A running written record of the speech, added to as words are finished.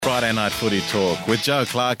Friday Night Footy Talk with Joe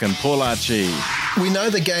Clark and Paul Archie. We know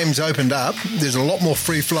the game's opened up. There's a lot more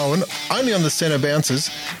free-flowing, only on the centre bounces.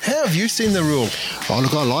 How have you seen the rule? Oh,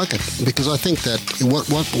 look, I like it because I think that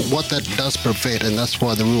what that does prevent, and that's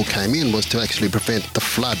why the rule came in, was to actually prevent the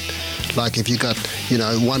flood. Like if you got,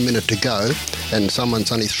 1 minute to go and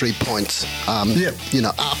someone's only 3 points, up,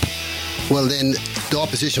 well then the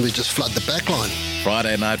opposition would just flood the back line.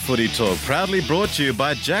 Friday Night Footy Talk proudly brought to you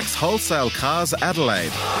by Jack's Wholesale Cars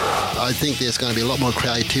Adelaide. I think there's going to be a lot more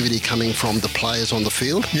creativity coming from the players on the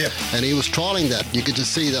field. Yep. And he was trialling that. You could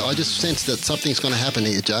just see that. I just sense that something's going to happen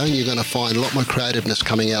here, Joe, and you're going to find a lot more creativeness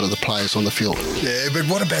coming out of the players on the field. Yeah, but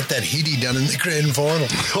what about that hit he done in the grand final?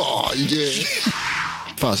 Oh, yeah. As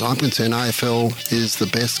far as I'm concerned, AFL is the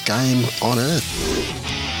best game on earth.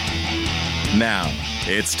 Now,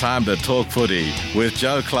 it's time to talk footy with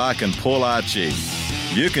Joe Clark and Paul Archie.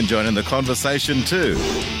 You can join in the conversation too.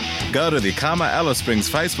 Go to the Karma Alice Springs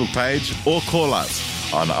Facebook page or call us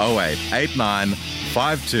on 0889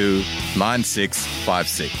 52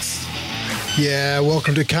 9656. Yeah,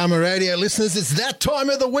 welcome to Karma Radio, listeners. It's that time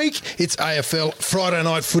of the week. It's AFL Friday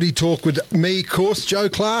Night Footy Talk with me, of course, Joe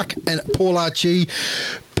Clark and Paul Archie.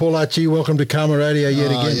 Paul Archie, welcome to Karma Radio yet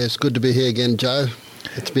again. Yeah, it's good to be here again, Joe.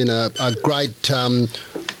 It's been a great,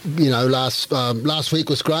 last week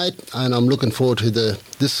was great, and I'm looking forward to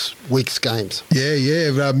this week's games.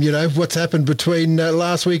 Yeah. What's happened between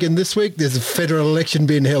last week and this week? There's a federal election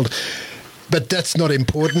being held. But that's not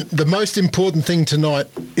important. The most important thing tonight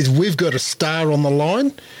is we've got a star on the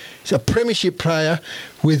line. He's a premiership player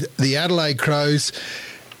with the Adelaide Crows.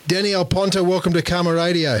 Danielle Ponta, welcome to Karma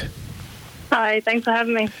Radio. Hi, thanks for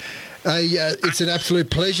having me. It's an absolute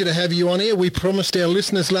pleasure to have you on here. We promised our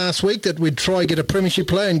listeners last week that we'd try and get a premiership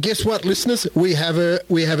player, and guess what, listeners? We have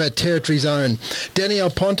our territory's own. Danielle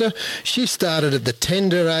Ponta, she started at the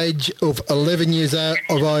tender age of 11 years of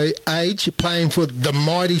age, playing for the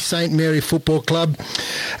mighty St Mary Football Club,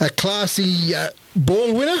 a classy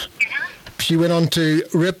ball winner. She went on to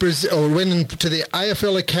went into the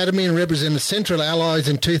AFL Academy and represented Central Allies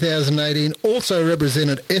in 2018. Also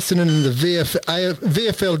represented Essendon in the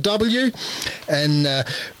VFLW, and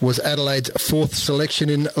was Adelaide's fourth selection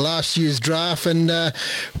in last year's draft, and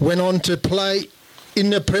went on to play in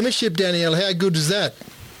the Premiership. Danielle, how good is that?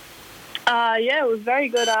 Yeah, it was very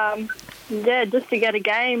good. Just to get a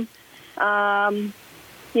game.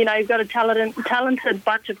 You've got a talented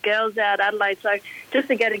bunch of girls out at Adelaide, so just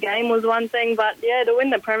to get a game was one thing. But, yeah, to win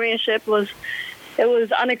the premiership was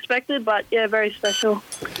unexpected, but, yeah, very special.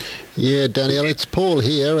 Yeah, Danielle, it's Paul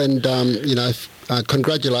here, and,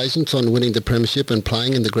 congratulations on winning the premiership and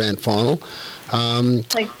playing in the grand final.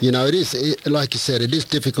 It is, like you said, it is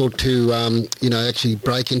difficult to, actually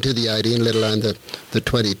break into the 18, let alone the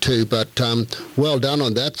 22, but well done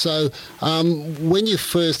on that. So when you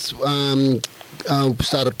first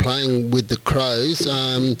started playing with the Crows,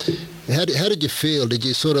 how did you feel? Did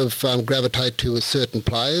you sort of gravitate to certain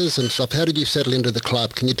players and stuff? How did you settle into the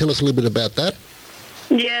club? Can you tell us a little bit about that?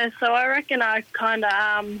 Yeah, so I reckon I kind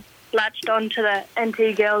of latched on to the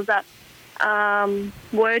NT girls that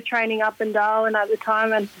were training up in Darwin at the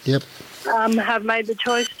time, and have made the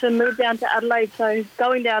choice to move down to Adelaide. So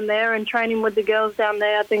going down there and training with the girls down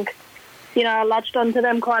there, I think, I latched onto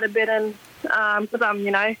them quite a bit, and because I'm,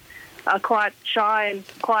 quite shy and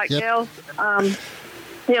quiet girl.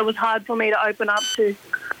 It was hard for me to open up to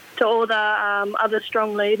all the other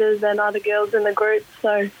strong leaders and other girls in the group.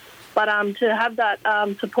 So, but to have that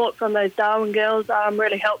support from those Darwin girls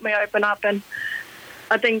really helped me open up, and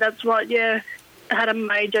I think that's what had a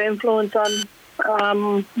major influence on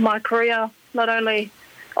my career, not only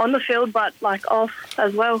on the field but like off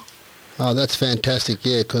as well. Oh, that's fantastic,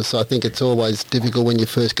 yeah, because I think it's always difficult when you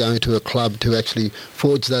first go into a club to actually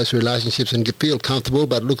forge those relationships and feel comfortable,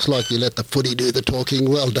 but it looks like you let the footy do the talking.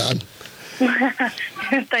 Well done.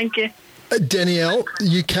 Thank you. Danielle,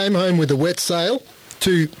 you came home with a wet sail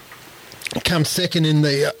to come second in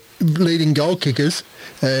the leading goal kickers.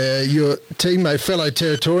 Your teammate, fellow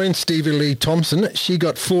Territorian, Stevie Lee Thompson, she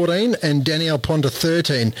got 14 and Danielle Ponta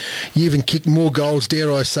 13. You even kicked more goals,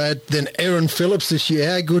 dare I say it, than Erin Phillips this year.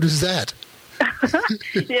 How good is that?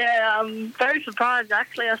 Yeah, I'm very surprised,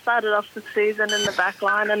 actually. I started off the season in the back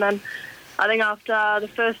line, and then I think after the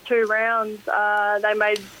first two rounds, they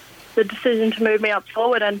made the decision to move me up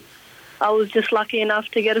forward, and I was just lucky enough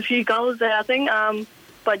to get a few goals there, I think.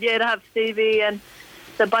 But, yeah, to have Stevie and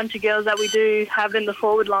the bunch of girls that we do have in the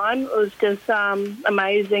forward line was just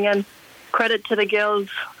amazing, and credit to the girls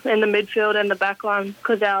in the midfield and the back line,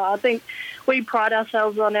 because I think we pride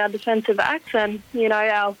ourselves on our defensive acts, and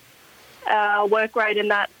our work rate in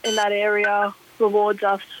that area rewards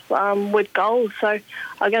us with goals. So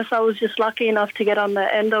I guess I was just lucky enough to get on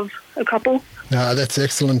the end of a couple. That's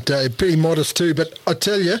excellent. Pretty modest too. But I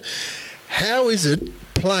tell you, how is it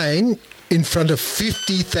playing in front of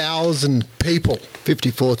 50,000 people?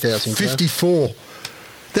 54,000. 54.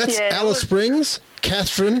 That's Alice Springs,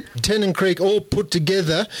 Catherine, Tennant Creek all put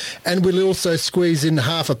together, and we'll also squeeze in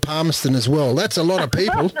half of Palmerston as well. That's a lot of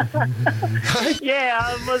people. Hey? Yeah,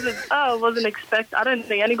 I wasn't expect. I don't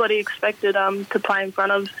think anybody expected to play in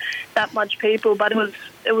front of that much people, but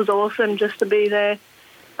it was awesome just to be there.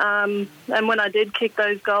 And when I did kick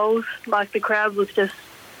those goals, like, the crowd was just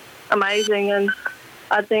amazing, and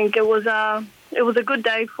I think it was a good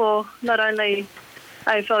day for not only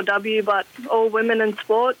AFLW but all women in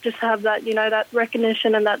sport, just to have that, that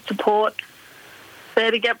recognition and that support there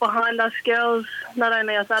to get behind us girls, not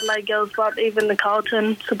only us Adelaide girls but even the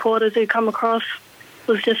Carlton supporters who come across.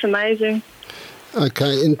 It was just amazing.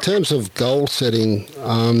 Okay, in terms of goal setting,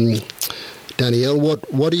 Danielle,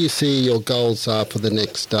 what do you see your goals are for the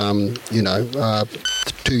next 2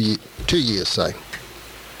 years, say?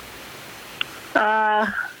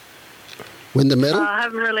 Win the medal? I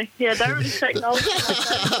haven't really. Yeah, don't really set goals.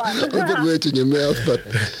 I put words in your mouth, but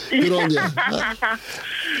good on you.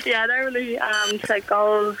 Yeah, I don't really set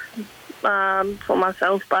goals for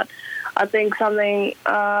myself, but I think something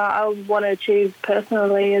I want to achieve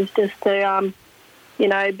personally is just to,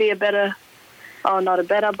 be a better,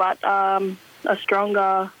 but a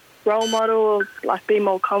stronger role model, like be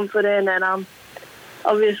more confident and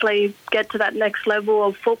obviously get to that next level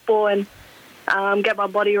of football and get my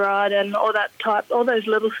body right and all those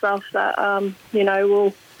little stuff that,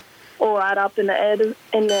 will all add up in the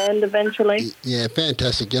end eventually. Yeah,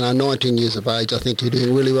 fantastic. 19 years of age, I think you're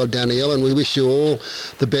doing really well, Danielle, and we wish you all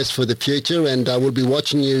the best for the future, and we'll be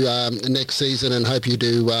watching you next season and hope you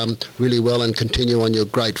do really well and continue on your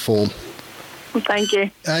great form. Well, thank you.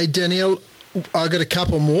 Hey, Danielle, I got a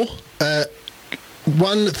couple more.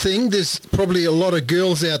 One thing, there's probably a lot of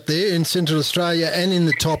girls out there in Central Australia and in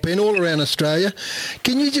the top end, all around Australia.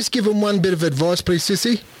 Can you just give them one bit of advice, please,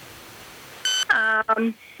 Sissy?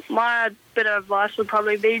 My bit of advice would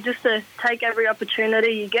probably be just to take every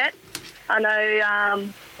opportunity you get. I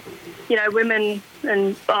know, women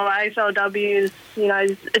and AFLW is,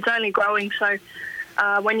 it's only growing. So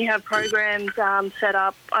when you have programs set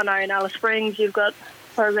up, I know in Alice Springs you've got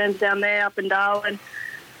programs down there, up in Darwin.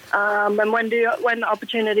 And when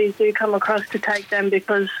opportunities do come across, to take them,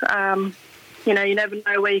 because you never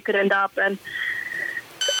know where you could end up. And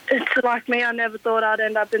it's like me, I never thought I'd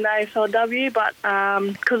end up in the AFLW, but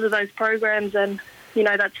because of those programs and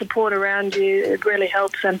that support around you, it really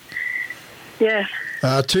helps. And yeah.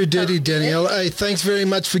 Too dirty, Danielle. Hey, thanks very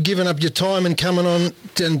much for giving up your time and coming on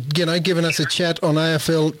and giving us a chat on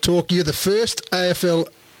AFL Talk. You're the first AFL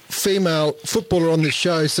female footballer on the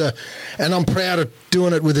show, and I'm proud of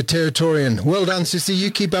doing it with a Territorian. Well done, Sissy.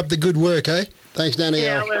 You keep up the good work, eh? Thanks,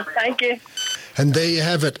 Danielle. Yeah, well, thank you. And there you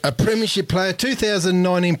have it, a premiership player,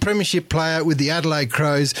 2019 premiership player with the Adelaide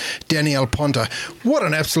Crows, Danielle Ponter. What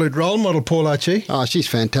an absolute role model, Paul Archie. Oh, she's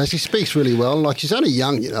fantastic. She speaks really well. Like, she's only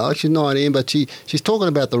young, she's 19, but she's talking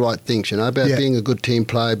about the right things, about being a good team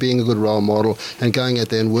player, being a good role model, and going out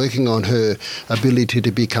there and working on her ability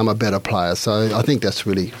to become a better player. So I think that's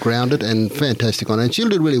really grounded and fantastic on her. And she'll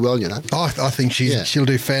do really well, I think she'll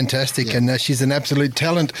do fantastic, and she's an absolute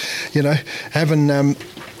talent,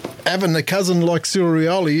 having a cousin like Cyril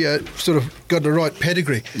Rioli sort of got the right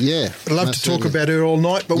pedigree. Yeah. I'd love to talk about her all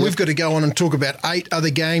night, but we've got to go on and talk about 8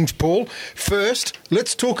 other games, Paul. First,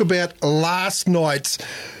 let's talk about last night's.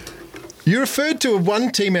 You referred to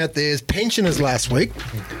one team out there as pensioners last week.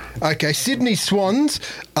 Okay, Sydney Swans,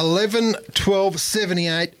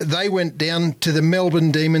 11-12-78. They went down to the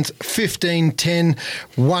Melbourne Demons,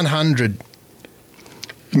 15-10-100.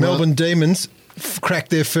 Melbourne Demons cracked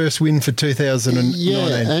their first win for 2019.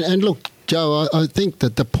 Yeah, and look, Joe, I think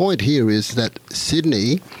that the point here is that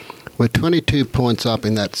Sydney were 22 points up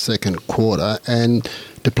in that second quarter, and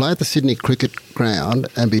to play at the Sydney Cricket Ground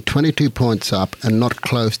and be 22 points up and not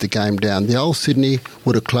close the game down, the old Sydney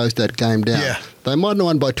would have closed that game down. Yeah. They might not have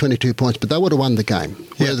won by 22 points, but they would have won the game.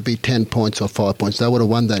 Whether it be 10 points or 5 points, they would have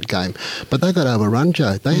won that game. But they got overrun,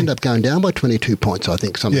 Joe. They ended up going down by 22 points, I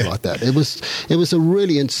think, something like that. It was a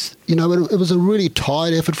really, it was a really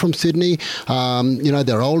tired effort from Sydney.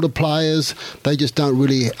 They're older players. They just don't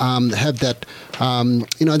really have that,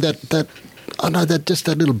 I know that just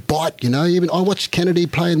that little bite, Even I watched Kennedy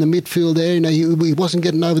play in the midfield there. He wasn't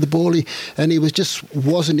getting over the ball, and he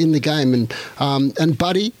wasn't in the game. And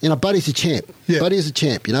Buddy, Buddy's a champ. Yeah. Buddy is a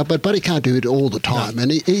champ, but Buddy can't do it all the time. No.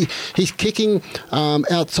 And he's kicking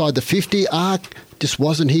outside the 50 arc,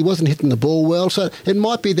 he wasn't hitting the ball well. So it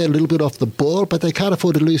might be they're a little bit off the boil, but they can't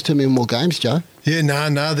afford to lose too many more games, Joe. Yeah,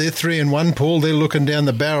 no, they're 3-1, Paul. They're looking down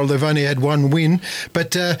the barrel. They've only had one win,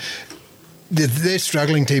 but they're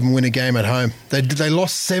struggling to even win a game at home. They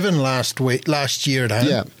lost 7 last year at home.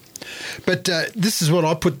 Yeah. But this is what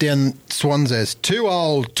I put down Swans as. Too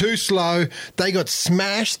old, too slow. They got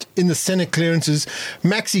smashed in the centre clearances.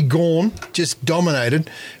 Maxi Gawn just dominated.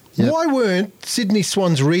 Yep. Why weren't Sydney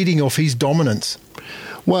Swans reading off his dominance?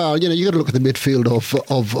 Well, you got to look at the midfield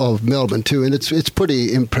of Melbourne too, and it's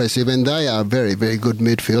pretty impressive, and they are very, very good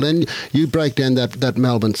midfield. And you break down that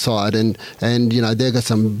Melbourne side, and they've got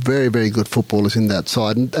some very, very good footballers in that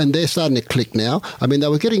side, and they're starting to click now. I mean, they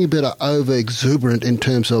were getting a bit over exuberant in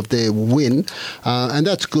terms of their win, and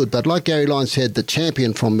that's good. But like Gary Lyons said, the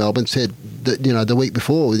champion from Melbourne said that the week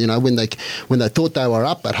before, when they thought they were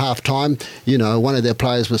up at half time, one of their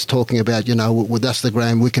players was talking about with us the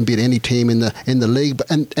ground we can beat any team in the league.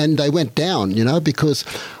 And they went down, because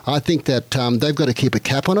I think that they've got to keep a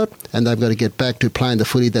cap on it, and they've got to get back to playing the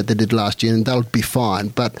footy that they did last year, and they'll be fine.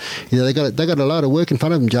 But they got a lot of work in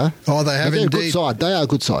front of them, Joe. Oh, they have indeed. They're a good side. They are a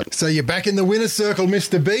good side. So you're back in the winner's circle,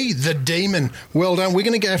 Mr. B, the Demon. Well done. We're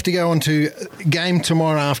going to have to go on to game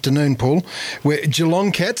tomorrow afternoon, Paul, where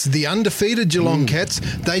Geelong Cats, the undefeated Geelong Cats,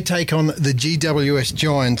 they take on the GWS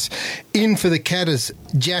Giants. In for the Catters,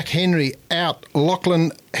 Jack Henry out,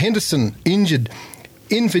 Lachlan Henderson injured.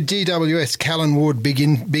 In for GWS, Callan Ward, big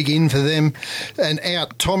in for them. And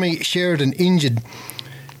out, Tommy Sheridan, injured.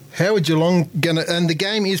 How are Geelong going to... And the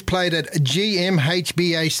game is played at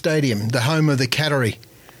GMHBA Stadium, the home of the Cattery.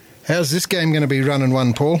 How's this game going to be running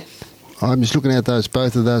one, Paul? I'm just looking at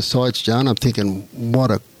both of those sides, John. I'm thinking,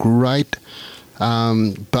 what a great...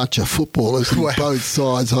 bunch of footballers on both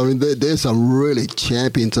sides. I mean, there's some really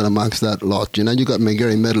champions in amongst that lot. You've got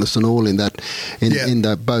McGarry medalists and all in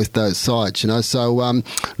both those sides. So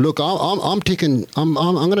look, I'm going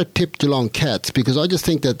to tip Geelong Cats because I just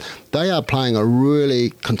think that they are playing a really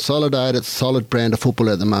consolidated, solid brand of football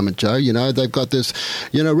at the moment, Joe. They've got this,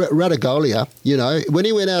 Radagolia, when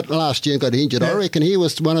he went out last year and got injured, I reckon he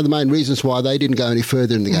was one of the main reasons why they didn't go any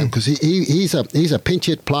further in the game because he's a pinch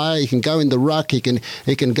hit player. He can go in the ruck. He can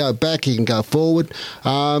go back. He can go forward.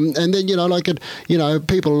 And then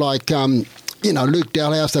people like Luke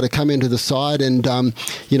Dalhouse that have come into the side, and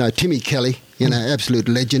Timmy Kelly, absolute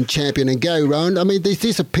legend, champion, and Gary Rowan. I mean,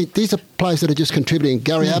 these are players that are just contributing.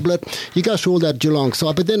 Gary Ablett, you go through all that Geelong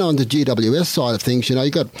side, but then on the GWS side of things, you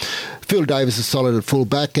got Phil Davis is solid at full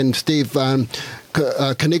back, and Steve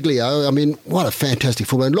Caniglio. I mean, what a fantastic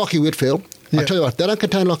footballer. And Lockie Whitfield. I tell you what, they don't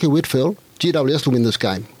contain Lockie Whitfield. GWS will win this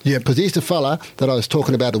game. Yeah, because he's the fella that I was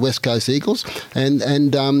talking about, the West Coast Eagles,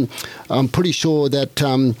 and I'm pretty sure that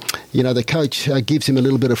the coach gives him a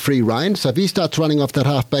little bit of free rein. So if he starts running off that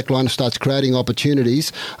half back line and starts creating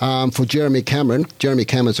opportunities for Jeremy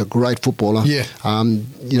Cameron's a great footballer. Yeah,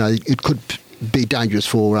 it could be dangerous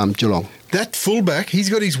for Geelong. That fullback, he's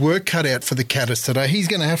got his work cut out for the Catters today. He's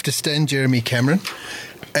going to have to stand Jeremy Cameron,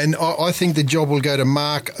 and I think the job will go to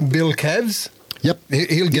Mark Bill Cavs. Yep.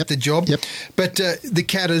 He'll get the job. Yep. But the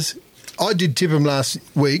Catters, I did tip them last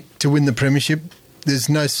week to win the premiership. There's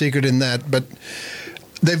no secret in that. But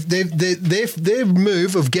their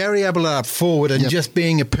move of Gary Ablett up forward and just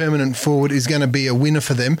being a permanent forward is going to be a winner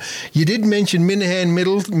for them. You did mention Minahan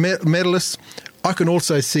medalists. I can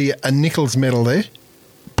also see a Nichols medal there.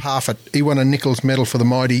 Parfitt, he won a Nichols medal for the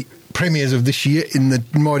mighty premiers of this year in the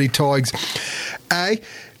mighty Tigers.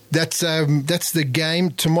 That's the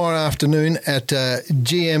game tomorrow afternoon at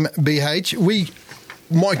GMBH. We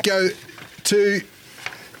might go to...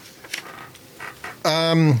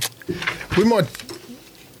 What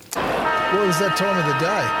was that time of the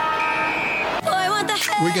day?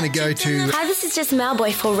 We're going to go to... Hi, this is just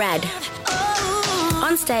Malboy for Rad.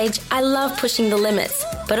 On stage, I love pushing the limits,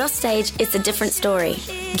 but off stage, it's a different story.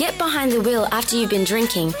 Get behind the wheel after you've been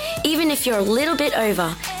drinking, even if you're a little bit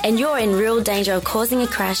over, and you're in real danger of causing a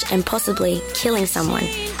crash and possibly killing someone.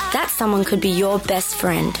 That someone could be your best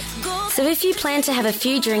friend. So if you plan to have a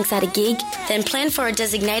few drinks at a gig, then plan for a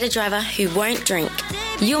designated driver who won't drink.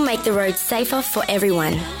 You'll make the road safer for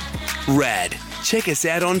everyone. Rad. Check us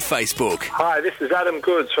out on Facebook. Hi, this is Adam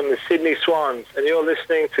Goods from the Sydney Swans, and you're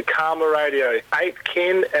listening to Karma Radio, 8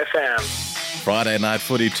 Kin FM. Friday Night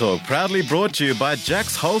Footy Talk, proudly brought to you by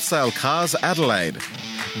Jack's Wholesale Cars Adelaide.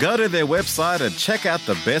 Go to their website and check out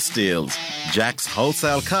the best deals,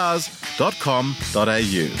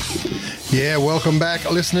 jackswholesaleCars.com.au. Yeah, welcome back,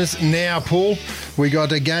 listeners. Now, Paul, we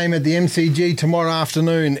got a game at the MCG tomorrow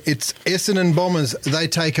afternoon. It's Essendon Bombers. They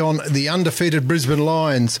take on the undefeated Brisbane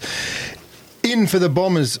Lions. In for the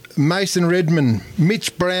Bombers, Mason Redmond,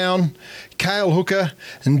 Mitch Brown, Cale Hooker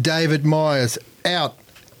and David Myers. Out,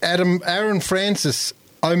 Aaron Francis,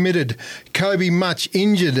 omitted. Kobe Much,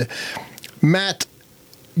 injured. Matt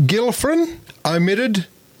Gilfrin, omitted.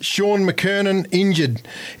 Sean McKernan, injured.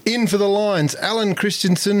 In for the Lions, Alan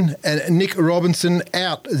Christensen and Nick Robinson,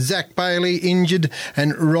 out. Zach Bailey, injured.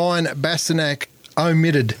 And Ryan Bastanak,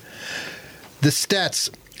 omitted. The stats.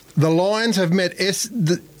 The Lions haven't met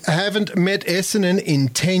Essendon in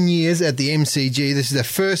 10 years at the MCG. This is the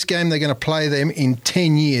first game they're going to play them in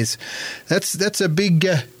 10 years. That's a big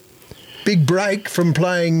break from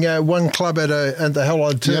playing one club at the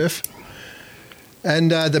Hellide Turf. Yep.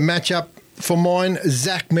 And the matchup for mine,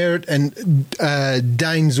 Zach Merritt and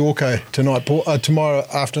Dane Zorko tomorrow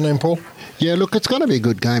afternoon, Paul. Yeah, look, it's going to be a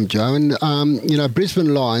good game, Joe. And,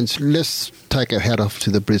 Brisbane Lions, let's take our hat off to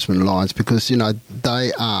the Brisbane Lions because,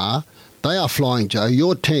 they are flying, Joe.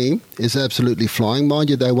 Your team is absolutely flying. Mind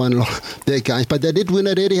you, they won their games, but they did win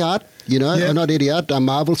at Etihad, not Etihad,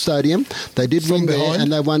 Marvel Stadium. They did win there,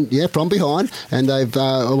 and they won, from behind, and they've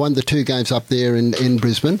won the 2 games up there in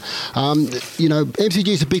Brisbane. MCG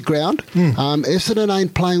is a big ground. Essendon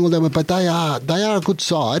ain't playing all that, but they are a good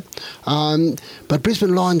side. But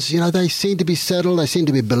Brisbane Lions, they seem to be settled. They seem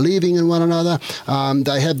to be believing in one another.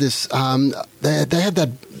 They have this, they have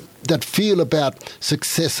that feel about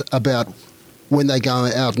success about when they go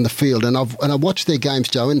out in the field. And I've watched their games,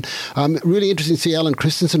 Joe, and really interesting to see Alan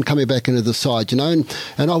Christensen coming back into the side, and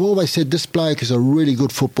I've always said this bloke is a really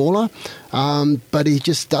good footballer, but he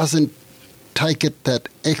just doesn't take it that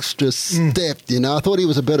extra step, I thought he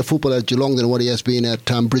was a better footballer at Geelong than what he has been at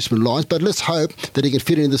Brisbane Lions, but let's hope that he can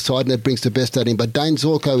fit into the side and that brings the best out of him. But Dane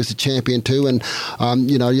Zorko is the champion too, and,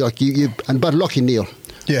 but Lachie Neale.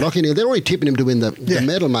 Yeah. Lachie Neale, they're already tipping him to win the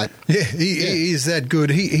medal, mate. Yeah, he is that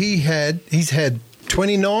good. He's had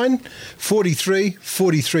 29,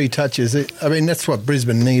 43 touches. I mean, that's what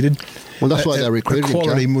Brisbane needed. Well, that's why they recruited him.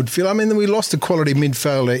 Quality midfield. I mean, we lost a quality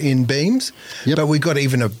midfielder in Beams, but we got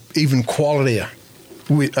even qualitier.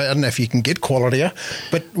 I don't know if you can get qualitier,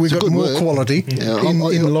 but we've got more quality in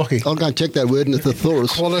Lachie. I'll go and check that word in the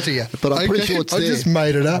thesaurus. Qualitier. But I'm pretty sure it's there. I just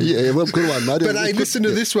made it up. Yeah, well, good one, mate. But hey, listen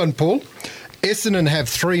to this one, Paul. Essendon have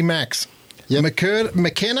 3 Macs. Yep.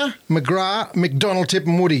 McKenna, McGrath, McDonald, Tip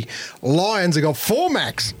and Woody. Lions have got 4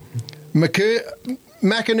 Macs.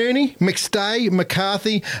 McInerney, McStay,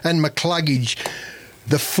 McCarthy and McCluggage.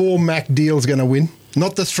 The 4 Mac deal's going to win.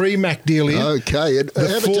 Not the 3 Mac deal here. Okay.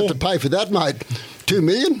 How much have to pay for that, mate? $2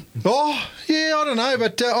 million? Oh, yeah, I don't know.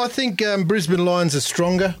 But I think Brisbane Lions are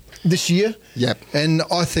stronger this year. Yep. And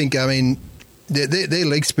I think, their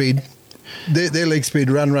leg speed... Their league speed,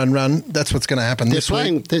 run. That's what's going to happen this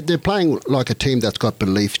week. They're playing like a team that's got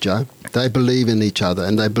belief, Joe. They believe in each other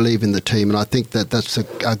and they believe in the team. And I think that's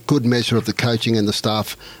a good measure of the coaching and the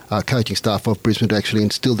staff, coaching staff of Brisbane to actually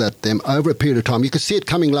instill that them over a period of time. You could see it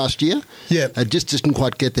coming last year. Yeah, it just didn't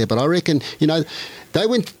quite get there. But I reckon,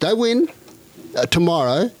 they win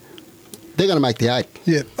tomorrow. They're going to make the 8.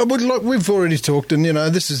 Yeah, but look, we've already talked, and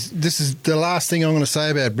this is the last thing I'm going to say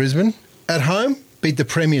about Brisbane at home. Beat the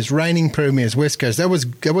premiers, reigning premiers, West Coast. That was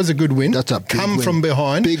a good win. That's a big come win. From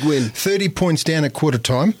behind. Big win. 30 points down at quarter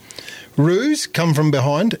time. Roos come from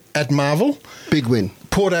behind at Marvel. Big win.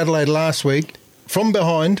 Port Adelaide last week from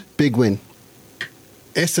behind. Big win.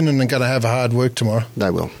 Essendon are going to have a hard work tomorrow.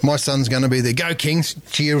 They will. My son's going to be there. Go Kings.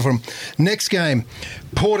 Cheer for them. Next game,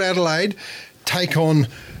 Port Adelaide take on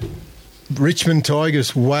Richmond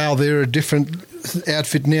Tigers. Wow, they're a different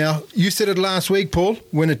outfit now. You said it last week, Paul.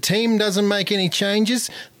 When a team doesn't make any changes,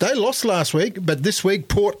 they lost last week, but this week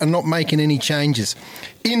Port are not making any changes.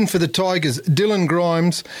 In for the Tigers, Dylan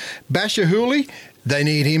Grimes, Basher Hooley. They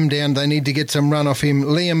need him down. They need to get some run off him.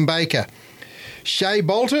 Liam Baker, Shea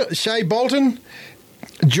Bolton,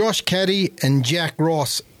 Josh Caddy and Jack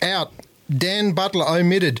Ross out. Dan Butler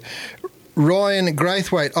omitted. Ryan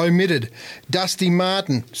Graithwaite omitted. Dusty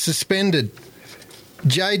Martin suspended.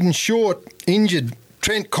 Jaden Short injured.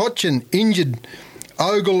 Trent Cotchin injured.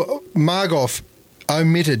 Ogle Margoff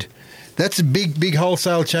omitted. That's big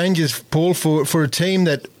wholesale changes, Paul, for a team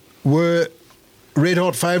that were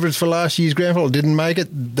red-hot favourites for last year's grand final. Didn't make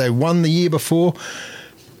it. They won the year before.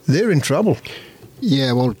 They're in trouble.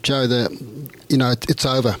 Yeah, well, Joe, it's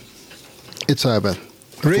over. It's over.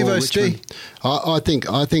 Revo Steve. I think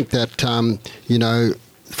that,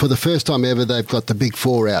 for the first time ever, they've got the big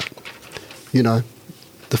 4 out.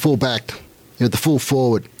 The full back, the full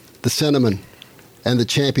forward, the centreman, and the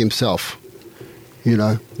champ himself.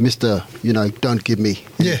 Mr. Don't give me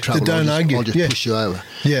any trouble. I'll just push you over.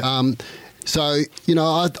 Yeah.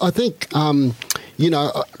 I think,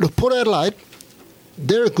 look, Port Adelaide,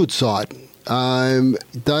 they're a good side.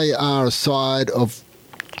 they are a side of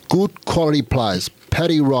good quality players.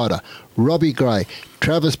 Paddy Ryder, Robbie Gray,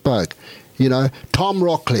 Travis Boak, Tom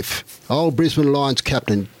Rockcliffe, old Brisbane Lions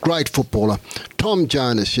captain, great footballer. Tom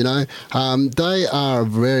Jonas, they are a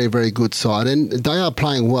very, very good side, and they are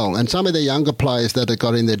playing well. And some of the younger players that they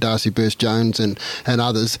got in there, Darcy Burst-Jones and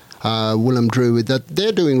others, Willem Drew, that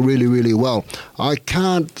they're doing really, really well. I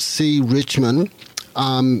can't see Richmond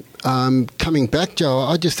coming back, Joe.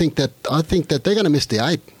 I think that they're going to miss the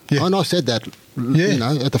 8. Yeah. And I said that,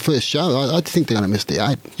 at the first show. I think they're going to miss the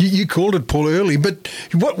 8. You called it, Paul, early, but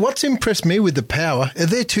what's impressed me with the Power,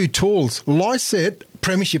 they're two talls. Lysette,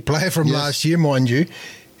 premiership player from last year, mind you,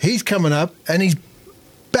 he's coming up and he's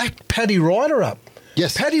backed Paddy Ryder up.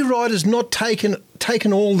 Yes. Paddy Ryder's not taken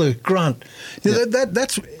all the grunt.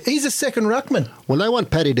 He's a second ruckman. Well, they want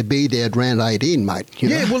Paddy to be there at round 18, mate.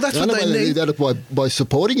 Well, that's what they need. They do that by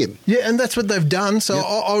supporting him. Yeah, and that's what they've done. So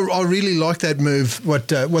I really like that move, what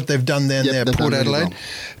they've done down there at Port Adelaide. Really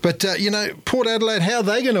well. But, Port Adelaide, how are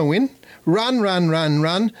they going to win?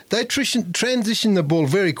 Run. They transition the ball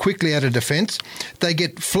very quickly out of defence. They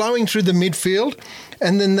get flowing through the midfield,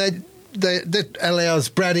 and then that allows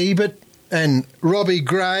Brad Ebert and Robbie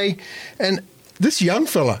Gray and this young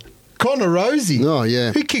fella, Connor Rosie. Oh,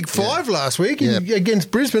 yeah. He kicked 5 last week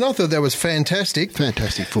against Brisbane. I thought that was fantastic.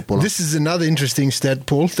 Fantastic footballer. This is another interesting stat,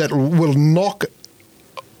 Paul, that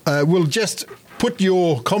will just put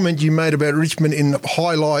your comment you made about Richmond in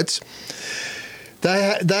highlights.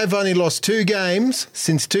 They've only lost 2 games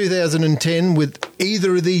since 2010 with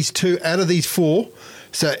either of these 2 out of these 4.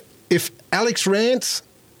 So if Alex Rance,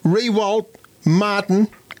 Rewalt, Martin,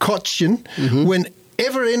 Cotchin,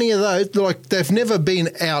 whenever any of those, they've never been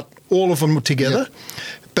out, all of them together,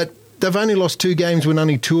 but they've only lost 2 games when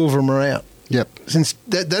only 2 of them are out. Yep. Since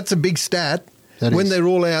that's a big stat. When they're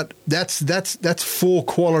all out, that's 4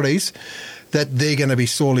 qualities that they're going to be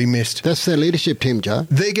sorely missed. That's their leadership team, Joe.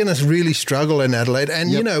 They're going to really struggle in Adelaide. And,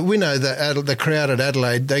 we know the crowd at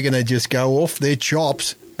Adelaide, they're going to just go off their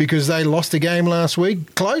chops because they lost a game last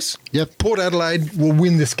week. Close. Yep. Port Adelaide will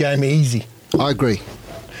win this game easy. I agree.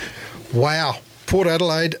 Wow. Port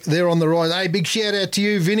Adelaide, they're on the rise. Hey, big shout out to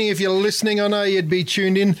you, Vinny, if you're listening. I know you'd be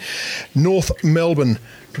tuned in. North Melbourne,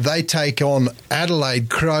 they take on Adelaide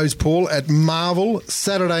Crows, Paul, at Marvel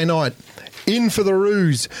Saturday night. In for the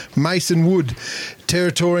Roos, Mason Wood,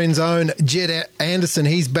 Territorian's own Jed Anderson,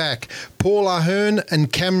 he's back. Paul Ahern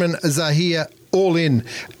and Cameron Zahir all in.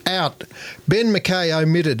 Out. Ben McKay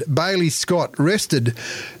omitted. Bailey Scott rested.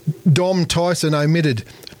 Dom Tyson omitted.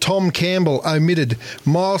 Tom Campbell omitted.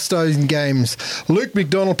 Milestone games. Luke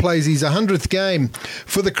McDonald plays his 100th game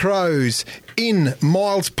for the Crows. In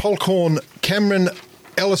Miles Polkhorn, Cameron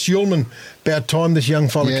Ellis-Yulman. About time this young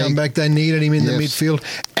fella come back. They needed him in the midfield.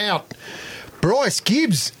 Out. Bryce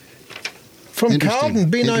Gibbs from Carlton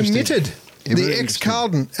been omitted. The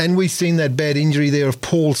ex-Carlton. And we've seen that bad injury there of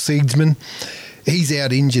Paul Seedsman. He's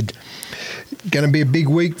out injured. Going to be a big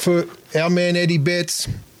week for our man Eddie Betts.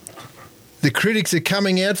 The critics are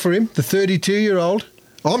coming out for him, the 32-year-old.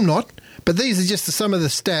 I'm not. But these are just some of the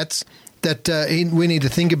stats that we need to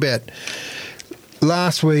think about.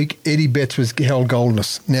 Last week, Eddie Betts was held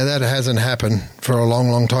goalless. Now, that hasn't happened for a long,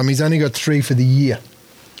 long time. He's only got 3 for the year.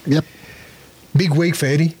 Yep. Big week for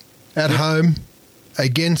Eddie. At home,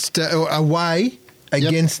 away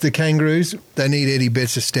against the Kangaroos. They need Eddie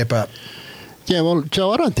Betts to step up. Yeah, well,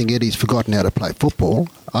 Joe, I don't think Eddie's forgotten how to play football.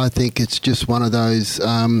 I think it's just one of those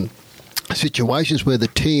situations where the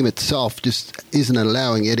team itself just isn't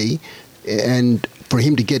allowing Eddie and for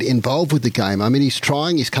him to get involved with the game. I mean, he's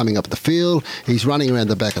trying, he's coming up the field, he's running around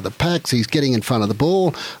the back of the packs, he's getting in front of the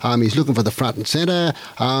ball, he's looking for the front and centre,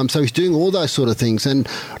 so he's doing all those sort of things. And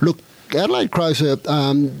look, Adelaide Crows are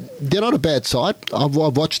they're not a bad side. I've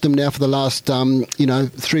watched them now for the last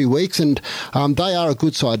 3 weeks, and they are a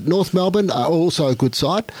good side. North Melbourne are also a good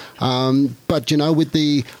side, but with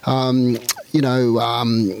the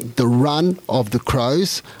the run of the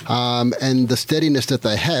Crows and the steadiness that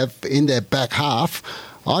they have in their back half,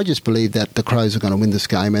 I just believe that the Crows are going to win this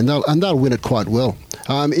game, and they'll win it quite well.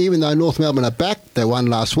 Even though North Melbourne are back, they won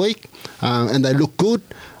last week, and they look good.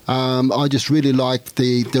 I just really like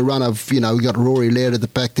the run of, we got Rory Laird at the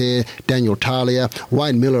back there, Daniel Talia,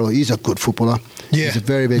 Wayne Miller, he's a good footballer. Yeah. He's a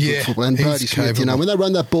very, very good footballer. And Brody Smith, when they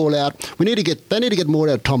run that ball out, they need to get more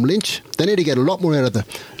out of Tom Lynch. They need to get a lot more out of the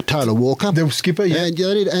Taylor Walker. The skipper, yeah.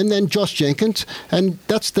 And then Josh Jenkins. And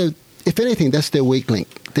if anything, that's their weak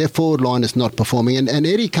link. their forward line is not performing, and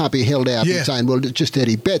Eddie can't be held out and saying, well, it's just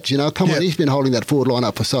Eddie Betts, come on, he's been holding that forward line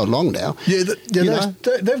up for so long now. Yeah,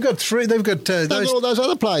 they've got three. They've got all those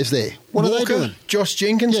other players there. What Walker, are they doing? Josh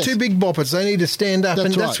Jenkins, two big boppers. They need to stand up,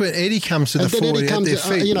 that's where Eddie comes to the fore. Eddie comes, their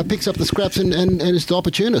feet. Picks up the scraps and is the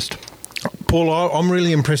opportunist. Paul, I'm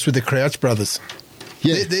really impressed with the Crouch brothers.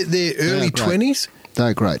 Yeah, they're early 20s.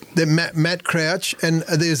 They're great. They're Matt Crouch, and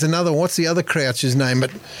there's another. What's the other Crouch's name?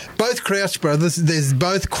 But both Crouch brothers, there's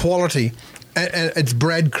both quality, and it's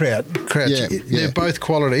Brad Crouch. They're both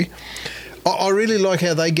quality. I really like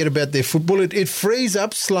how they get about their football. It frees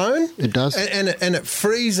up Sloan. It does. And it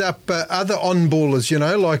frees up other on-ballers,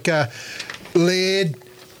 like Laird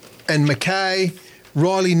and McKay,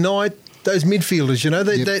 Riley Knight, those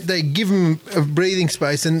midfielders, they give them a breathing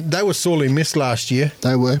space, and they were sorely missed last year.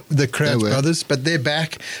 They were. The Crouch brothers, but they're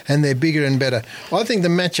back, and they're bigger and better. I think the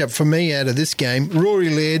matchup for me out of this game,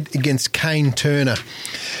 Rory Laird against Kane Turner.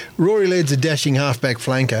 Rory Laird's a dashing halfback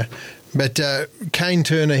flanker, but Kane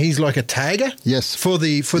Turner, he's like a tagger for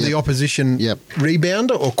the opposition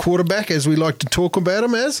rebounder or quarterback, as we like to talk about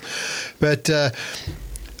him as. But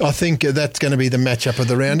I think that's going to be the matchup of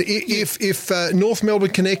the round. If North Melbourne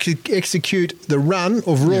can execute the run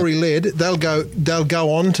of Rory Laird, they'll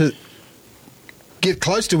go on to get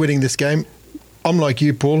close to winning this game. I'm like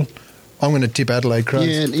you, Paul. I'm going to tip Adelaide Crows.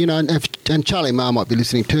 Yeah, and Charlie Marr might be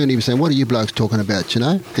listening too, and he was saying, what are you blokes talking about,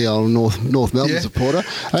 the old North Melbourne supporter.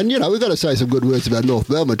 And, we've got to say some good words about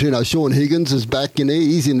North Melbourne too. Sean Higgins is back,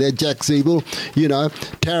 he's in there, Jack Siebel,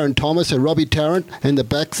 Tarrant Thomas and Robbie Tarrant in the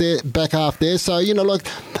back half there. So,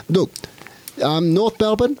 look, North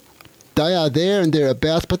Melbourne, they are there and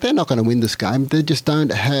thereabouts, but they're not going to win this game. They just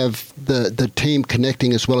don't have the team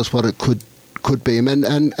connecting as well as what it could be, and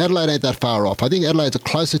Adelaide ain't that far off. I think Adelaide's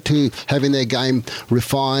closer to having their game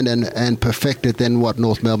refined and perfected than what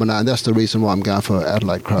North Melbourne are, and that's the reason why I'm going for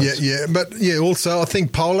Adelaide Crows. Also I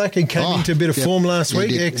think Polak, he came into a bit of form last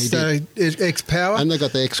week, ex-Power. And they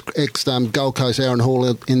got the ex Gold Coast Aaron Hall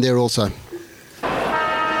in there also.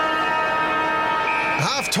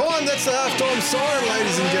 Half-time, that's the half-time siren,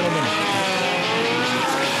 ladies and gentlemen.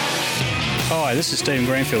 Hi, this is Stephen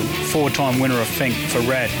Greenfield, 4-time winner of Fink for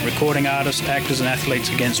RAD, recording artists, actors and athletes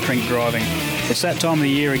against drink driving. It's that time of the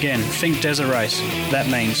year again, Fink Desert Race. That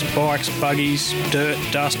means bikes, buggies, dirt,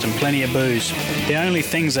 dust and plenty of booze. The only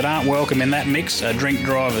things that aren't welcome in that mix are drink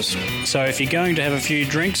drivers. So if you're going to have a few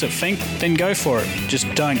drinks at Fink, then go for it.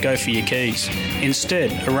 Just don't go for your keys.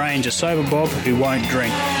 Instead, arrange a sober Bob who won't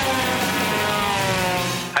drink.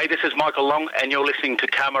 Hey, this is Michael Long and you're listening to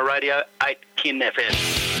Karma Radio 8 Kin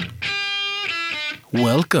FM.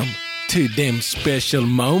 Welcome to Them Special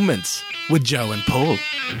Moments with Joe and Paul.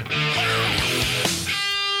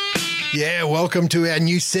 Yeah, welcome to our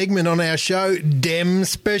new segment on our show, Dem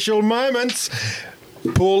Special Moments.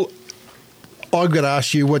 Paul, I've got to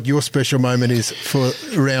ask you what your special moment is for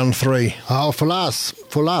round 3. Oh, for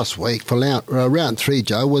last week, for round 3,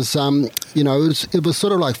 Joe, was it was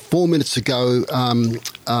sort of like 4 minutes ago,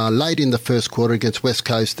 late in the first quarter against West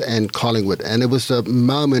Coast and Collingwood, and it was a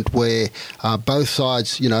moment where both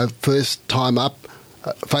sides, first time up,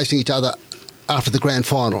 facing each other after the grand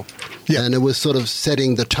final. Yep. And it was sort of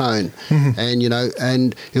setting the tone. Mm-hmm.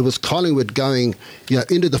 And it was Collingwood going,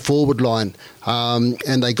 into the forward line,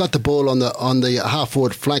 and they got the ball on the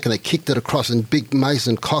half-forward flank and they kicked it across, and big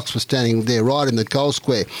Mason Cox was standing there right in the goal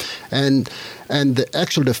square. And the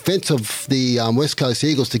actual defence of the West Coast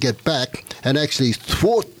Eagles to get back and actually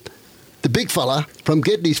thwart the big fella from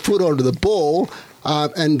getting his foot onto the ball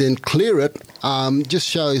and then clear it, just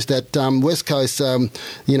shows that West Coast,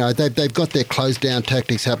 they've got their close-down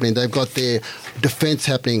tactics happening. They've got their defence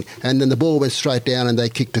happening, and then the ball went straight down and they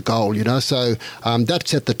kicked a goal, So that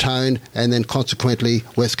set the tone, and then consequently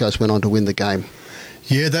West Coast went on to win the game.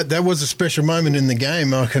 Yeah, that was a special moment in the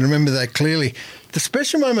game. I can remember that clearly. The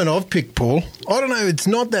special moment I've picked, Paul, I don't know, it's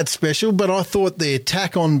not that special, but I thought the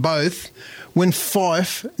attack on both, when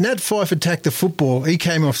Nat Fyfe attacked the football, he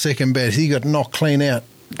came off second best. He got knocked clean out.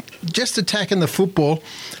 Just attacking the football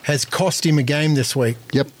has cost him a game this week.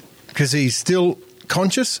 Yep. Because he's still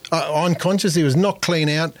unconscious. He was knocked clean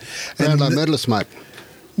out. Brownlow medalist, mate.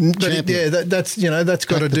 But that's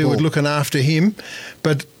got to do with looking after him.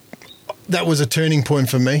 But that was a turning point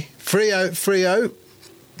for me. Freo,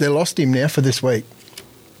 they lost him now for this week.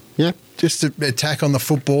 Yeah. Just to attack on the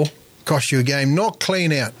football, cost you a game. Not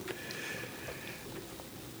clean out.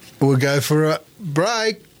 We'll go for a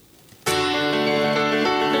break. Well,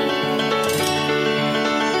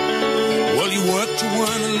 you work to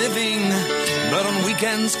earn a living, but on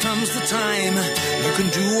weekends comes the time you can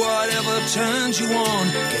do whatever turns you on.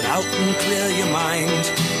 Get out and clear your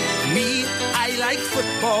mind. Me, I like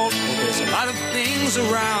football. There's a lot of things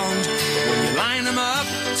around. But when you line them up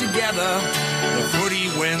together, the footy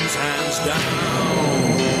wins hands down.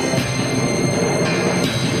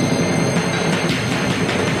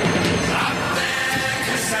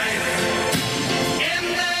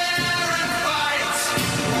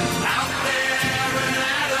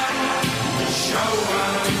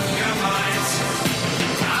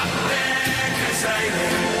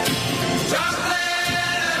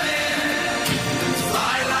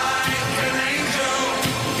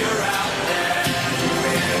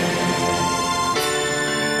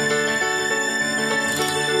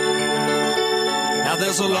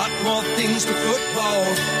 There's a lot more things to football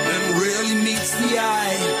than really meets the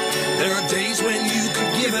eye. There are days when you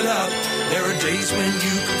could give it up. There are days when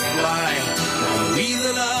you could fly. You'll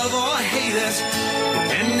either love or hate it,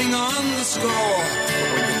 depending on the score.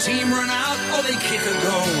 But when the team run out or they kick a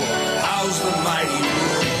goal, how's the mighty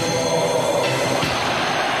roar?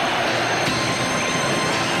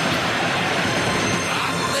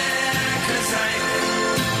 Out there, 'cause I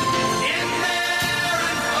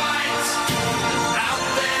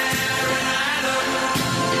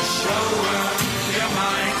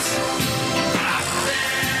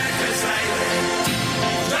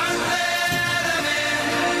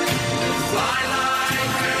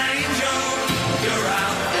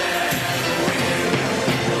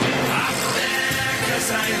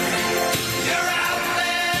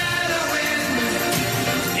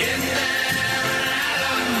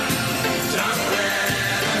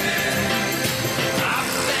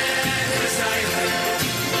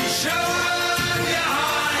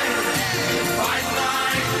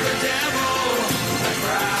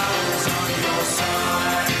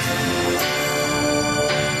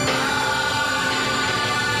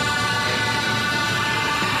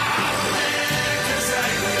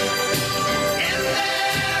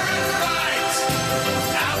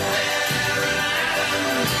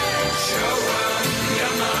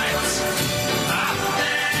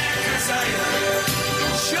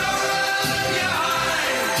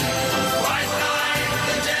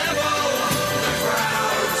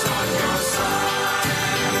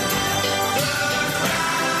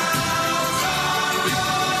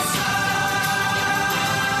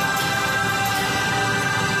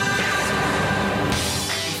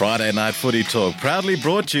Friday Night Footy Talk proudly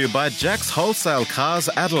brought to you by Jack's Wholesale Cars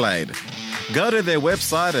Adelaide. Go to their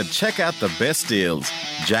website and check out the best deals.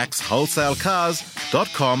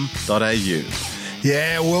 jackswholesaleCars.com.au.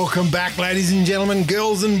 Yeah, welcome back, ladies and gentlemen,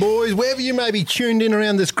 girls and boys, wherever you may be tuned in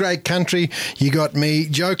around this great country. You got me,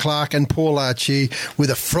 Joe Clark and Paul Archie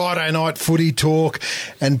with a Friday Night Footy Talk.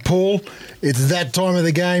 And Paul, it's that time of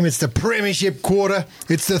the game. It's the Premiership quarter.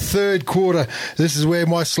 It's the third quarter. This is where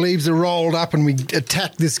my sleeves are rolled up and we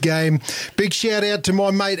attack this game. Big shout out to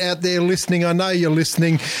my mate out there listening. I know you're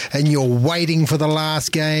listening and you're waiting for the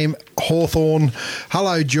last game, Hawthorn.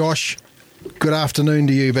 Hello, Josh. Good afternoon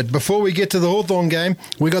to you. But before we get to the Hawthorn game,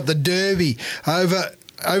 we got the Derby over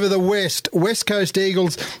the West. West Coast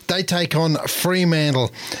Eagles, they take on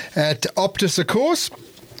Fremantle at Optus, of course.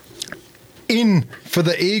 In for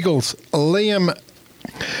the Eagles, Liam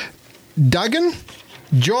Duggan.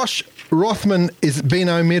 Josh Rothman is been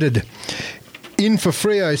omitted. In for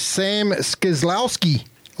Freo, Sam Skizlowski.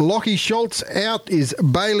 Lockie Schultz out is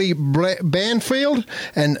Bailey Banfield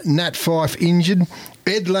and Nat Fyfe injured.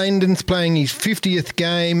 Ed Langdon's playing his 50th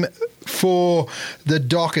game for the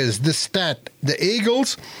Dockers. The stat, the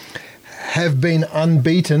Eagles have been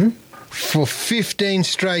unbeaten for 15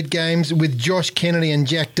 straight games with Josh Kennedy and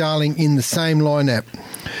Jack Darling in the same lineup.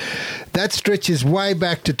 That stretches way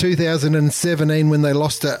back to 2017 when they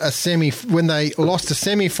lost a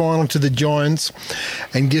semi-final to the Giants.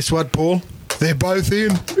 And guess what, Paul? They're both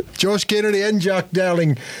in. Josh Kennedy and Jack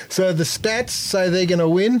Darling. So the stats say they're going to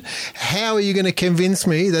win. How are you going to convince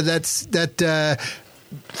me that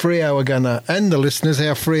Freo are going to, and the listeners,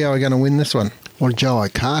 how Freo are going to win this one? Well, Joe, I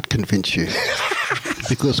can't convince you.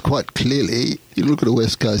 Because quite clearly, you look at the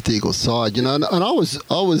West Coast Eagles side, and I was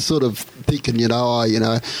sort of thinking,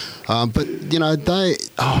 but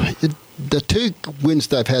the two wins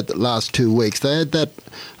they've had the last 2 weeks, they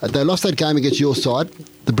lost that game against your side,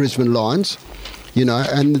 the Brisbane Lions,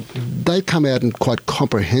 and they've come out and quite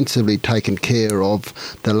comprehensively taken care of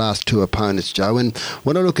the last two opponents, Joe. And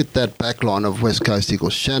when I look at that back line of West Coast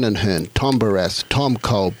Eagles, Shannon Hearn, Tom Barrass, Tom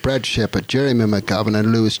Cole, Brad Shepherd, Jeremy McGovern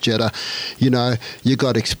and Lewis Jetta, you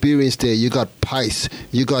got experience there, you got pace,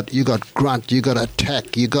 you got grunt, you got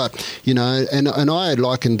attack, you got, and I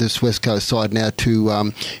liken this West Coast side now to,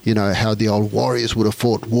 how the old Warriors would have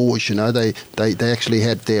fought wars, they actually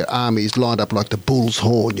had their armies lined up like the bull's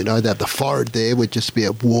horn, they had the forward there would just be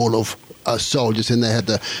a wall of soldiers, and they had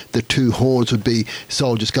the two horns would be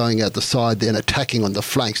soldiers going out the side then attacking on the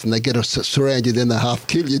flanks, and they get surround you, then they half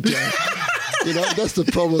kill you, Joe. You know, that's the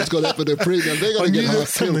problem that's got to happen to premium. They're going to get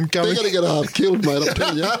half killed. They're going to get half killed, mate, I'm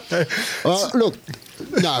telling you. Look,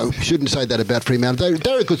 no, shouldn't say that about Fremantle.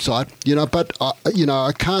 They're a good side, you know, but, you know,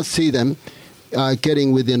 I can't see them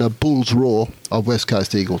getting within a bull's roar of West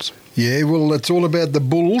Coast Eagles. Yeah, well, it's all about the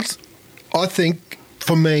Bulls. I think,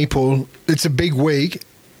 for me, Paul, it's a big week.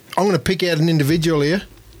 I'm going to pick out an individual here,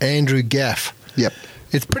 Andrew Gaff. Yep.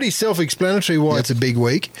 It's pretty self-explanatory why it's a big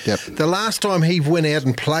week. Yep. The last time he went out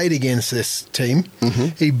and played against this team,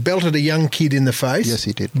 he belted a young kid in the face. Yes,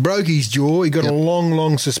 he did. Broke his jaw. He got a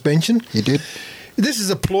long suspension. He did. This is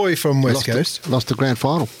a ploy from West Coast. Lost the grand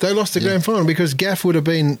final. They lost the grand final because Gaff would have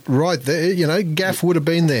been right there. You know, Gaff would have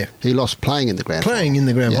been there. He lost playing in the grand final. Playing in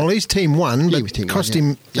the grand final. His team won, but it cost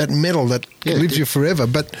him that medal that lives you forever.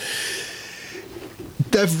 But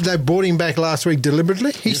they brought him back last week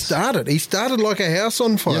deliberately. He started like a house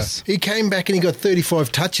on fire. Yes. He came back and he got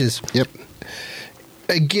 35 touches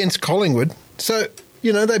against Collingwood. So,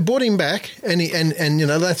 you know, they brought him back and you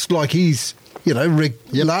know, that's like he's... You know,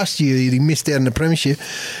 last year he missed out in the premiership,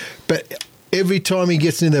 but every time he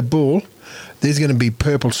gets in that ball, there's going to be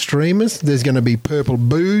purple streamers, there's going to be purple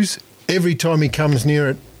boos every time he comes near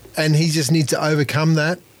it, and he just needs to overcome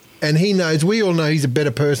that. And he knows, we all know he's a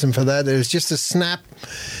better person for that. There's just a snap,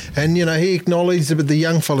 and, you know, he acknowledges that the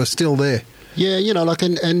young fella's still there. Yeah, you know, like,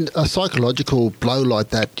 and a psychological blow like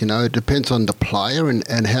that, you know, it depends on the player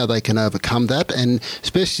and how they can overcome that. And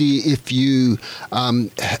especially if you,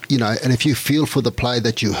 you know, and if you feel for the player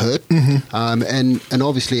that you hurt, and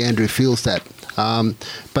obviously Andrew feels that.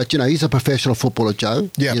 But, you know, he's a professional footballer, Joe.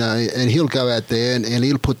 Yeah. You know, and he'll go out there and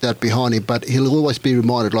he'll put that behind him, but he'll always be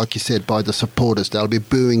reminded, like you said, by the supporters. They'll be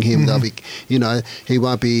booing him. They'll be, you know, he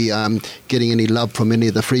won't be getting any love from any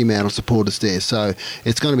of the Fremantle supporters there. So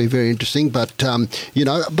it's going to be very interesting. But, you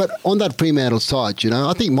know, but on that Fremantle side, you know,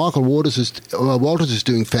 I think Michael Walters is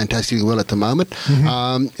doing fantastically well at the moment.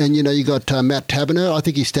 And, you know, you got Matt Taberner. I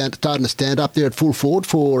think he's starting to stand up there at full forward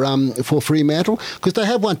for Fremantle because they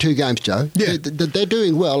have won 2 games, Joe. Yeah. They're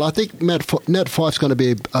doing well. I think Nat Fyfe's going to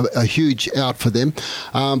be a huge out for them,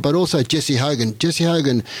 but also Jesse Hogan. Jesse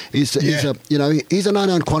Hogan is a, you know, he's an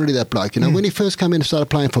unknown quantity, that bloke. You know, when he first came in and started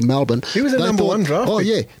playing for Melbourne, he was a number 1 draft. Oh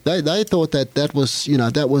yeah, they thought that was, you know,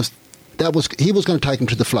 that was he was going to take him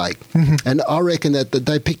to the flag, and I reckon that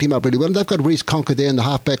they picked him up really well. And they've got Reece Conker there in the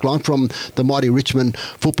half-back line from the mighty Richmond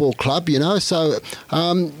Football Club. You know, so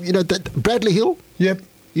you know that Bradley Hill. Yep.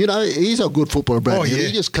 You know, he's a good footballer, Bradley. Oh, yeah.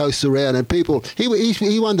 He just coasts around, and people... He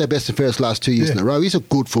won their best and fairest last 2 years in a row. He's a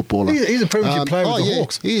good footballer. He's a premiership player with the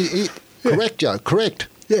Hawks. Correct, Joe, correct.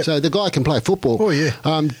 Yeah. So the guy can play football. Oh, yeah.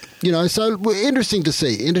 You know, so interesting to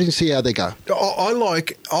see. Interesting to see how they go. I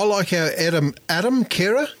like how Adam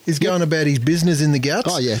Kerr is going about his business in the guts.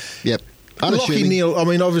 Oh, yeah, yep. Lockie Neal, I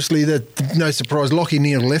mean, obviously, no surprise, Lockie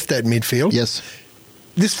Neal left that midfield. Yes.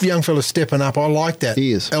 This young fella's stepping up. I like that.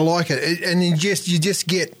 He is. I like it. And you just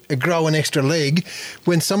get a grow an extra leg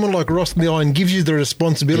when someone like Ross Lyon gives you the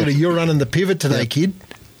responsibility. You're running the pivot today, kid.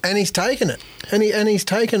 And he's taken it. And he's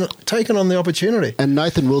taken on the opportunity. And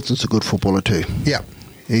Nathan Wilson's a good footballer too. Yeah.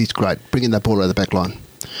 He's great, bringing that ball out of the back line.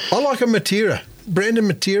 I like a Matera. Brandon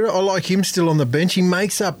Matera, I like him still on the bench. He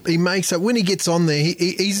makes up. When he gets on there,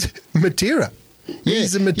 he's Matera. Yeah,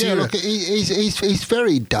 he's a material. Yeah, look, he's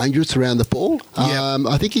very dangerous around the ball.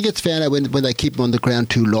 I think he gets found out when they keep him on the ground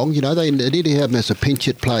too long. You know, they need to have him as a pinch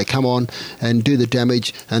hit player, come on and do the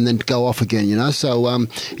damage and then go off again. You know, so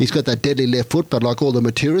he's got that deadly left foot, but like all the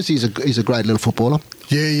materials, he's a great little footballer.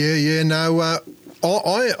 Yeah. No,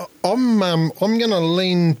 I'm going to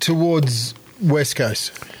lean towards West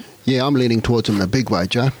Coast. Yeah, I'm leaning towards him in a big way,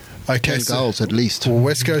 Joe. Okay, 10 goals at least. Well,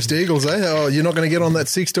 West Coast Eagles, eh? Oh, you're not going to get on that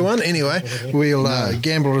 6-1 anyway. We'll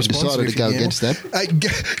gamble responsibly. Decided to go against that.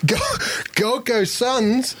 Gold Coast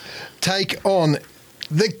Suns take on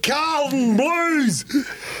the Carlton Blues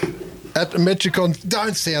at Metricon.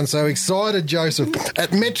 Don't sound so excited, Joseph.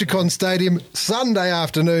 At Metricon Stadium, Sunday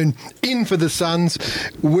afternoon. In for the Suns,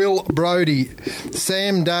 Will Brodie,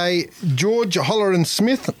 Sam Day, George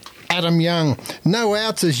Holleran-Smith, Adam Young. No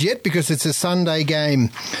outs as yet because it's a Sunday game.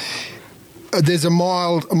 There's a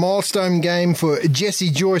milestone game for Jesse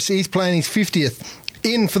Joyce. He's playing his 50th.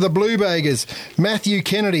 In for the Blue Baggers, Matthew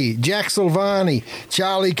Kennedy, Jack Silvani,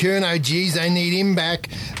 Charlie Curnow. Geez, they need him back.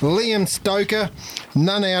 Liam Stoker.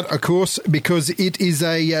 None out, of course, because it is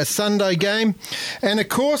a Sunday game. And, of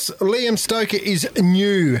course, Liam Stoker is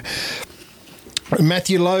new.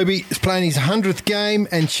 Matthew Lobie is playing his 100th game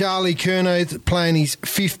and Charlie Curnow is playing his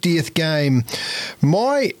 50th game.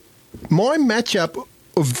 My my matchup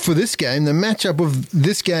for this game, the matchup of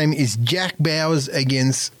this game is Jack Bowers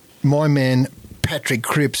against my man Patrick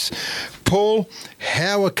Cripps. Paul,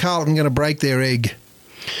 how are Carlton going to break their egg?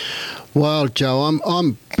 Well, Joe,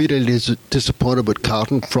 I'm bitterly disappointed with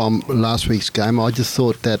Carlton from last week's game. I just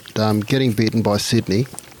thought that getting beaten by Sydney,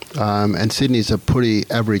 and Sydney's a pretty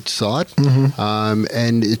average side,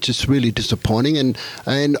 and it's just really disappointing.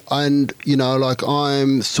 And you know, like,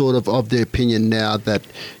 I'm sort of the opinion now that,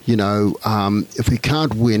 you know, if we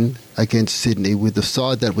can't win against Sydney with the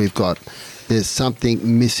side that we've got, there's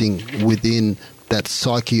something missing within that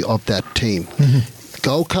psyche of that team.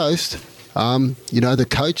 Gold Coast, you know, the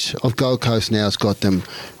coach of Gold Coast now has got them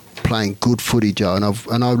playing good footy, Joe,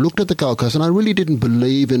 and I looked at the Gold Coast and I really didn't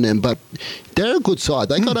believe in them, but they're a good side.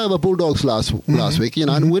 They got over Bulldogs last week, you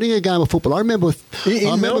know, and winning a game of football. I remember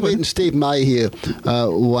meeting Steve May here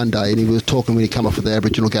one day, and he was talking when he came off of the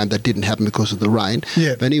Aboriginal game that didn't happen because of the rain.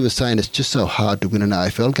 Yeah. And he was saying it's just so hard to win an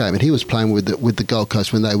AFL game, and he was playing with the Gold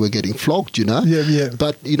Coast when they were getting flogged, you know. Yeah.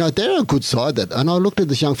 But you know, they're a good side. And I looked at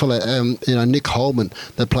this young fella, you know, Nick Holman,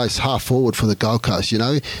 that plays half forward for the Gold Coast. You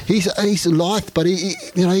know, he's lithe, but he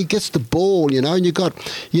gets the ball, you know, and you got,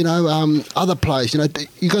 you know, other players, you know,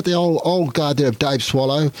 you got the old guard there of Dave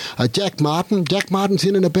Swallow, Jack Martin. Jack Martin's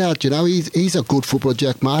in and about, you know, he's a good footballer,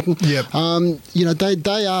 Jack Martin. Yep. You know,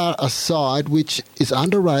 they are a side which is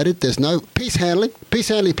underrated. There's no Peace Hanley. Peace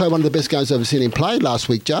Hanley played one of the best games I've ever seen him play last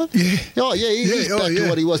week, Joe. Yeah. Oh yeah, he's back to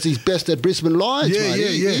what he was. He's best at Brisbane Lions,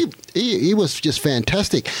 mate. He was just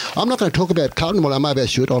fantastic. I'm not going to talk about Carlton. Well, maybe I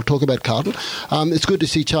should. I'll talk about Carlton. It's good to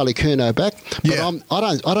see Charlie Curnow back, but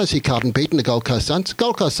I don't see Carlton beating the Gold Coast Suns.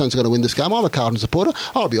 Gold Coast Suns are going to win this game. I'm a Carlton supporter.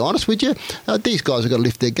 I'll be honest with you. These guys have got to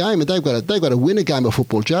lift their game, and they've got to win a game of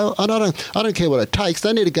football, Joe. And I don't care what it takes.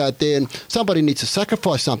 They need to go out there, and somebody needs to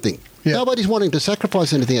sacrifice something. Yeah. Nobody's wanting to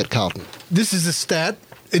sacrifice anything at Carlton. This is a stat.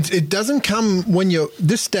 It doesn't come when you're...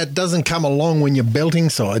 This stat doesn't come along when you're belting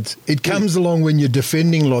sides. It comes along when you're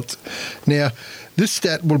defending lots. Now, this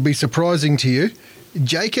stat will be surprising to you.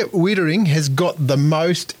 Jacob Wittering has got the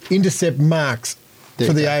most intercept marks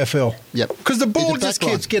for the AFL. Yep. Because the ball just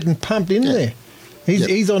keeps getting pumped in there.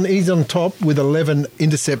 He's on top with 11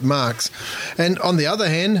 intercept marks. And on the other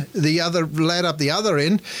hand, the other lad up the other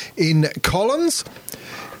end in Collins...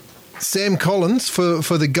 Sam Collins for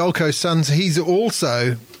the Gold Coast Suns, he's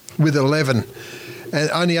also with 11. And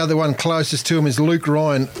only other one closest to him is Luke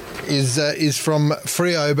Ryan, is from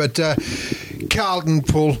Freo. But Carlton,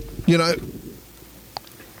 Paul, you know,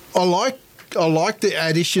 I like the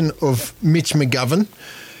addition of Mitch McGovern.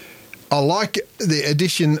 I like the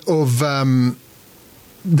addition of the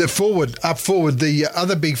up forward, the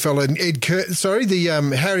other big fella, Harry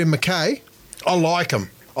McKay. I like him.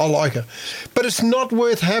 But it's not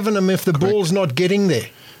worth having them if the ball's not getting there.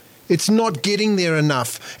 It's not getting there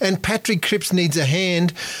enough. And Patrick Cripps needs a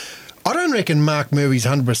hand. I don't reckon Mark Murray's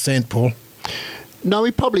 100%, Paul. No,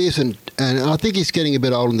 he probably isn't. And I think he's getting a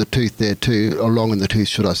bit old in the tooth there too, or long in the tooth,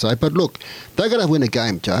 should I say. But look, they've got to win a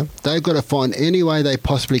game, Joe. They've got to find any way they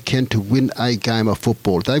possibly can to win a game of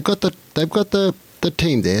football. They've got the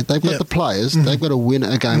team there, they've got the players, they've got to win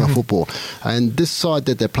a game of football. And this side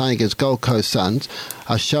that they're playing against, Gold Coast Suns,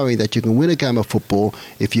 are showing that you can win a game of football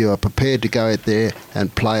if you are prepared to go out there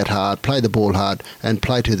and play it hard, play the ball hard, and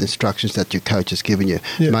play to the instructions that your coach has given you.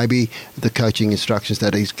 Yep. Maybe the coaching instructions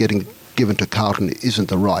that he's getting given to Carlton isn't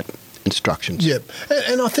the right instructions. Yep.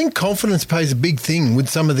 And I think confidence plays a big thing with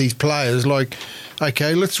some of these players. Like,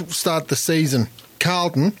 okay, let's start the season.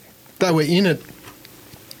 Carlton, they were in it.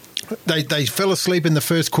 They fell asleep in the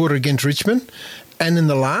first quarter against Richmond and in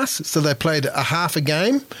the last, so they played a half a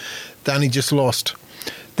game. They only just lost.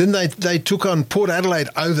 Then they took on Port Adelaide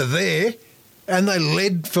over there and they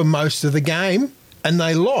led for most of the game and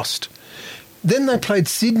they lost. Then they played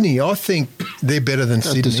Sydney. I think they're better than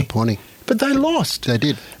Sydney. Disappointing. But they lost. They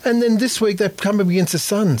did. And then this week they've come up against the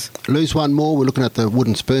Suns. Lose one more, we're looking at the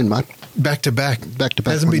wooden spoon, mate. Back to back.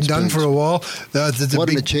 Hasn't been done for a while. What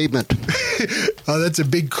an achievement. That's a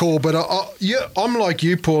big call. But I'm like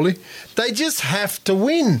you, Paulie. They just have to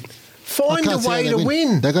win. Find a way to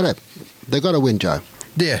win. They got to win, Joe.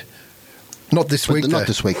 Yeah. Not this week, Not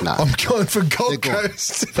this week, no. I'm going for Gold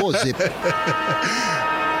Coast. 4-zip.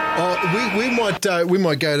 We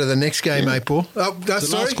might go to the next game, Paul.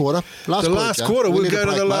 Last quarter. Last quarter. We'll go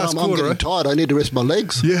to the last quarter. I'm getting tired. I need to rest my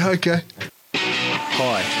legs. Yeah, okay.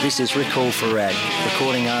 Hi, this is Rick Hall for RAD,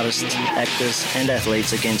 recording artists, actors and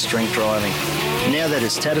athletes against drink driving. Now that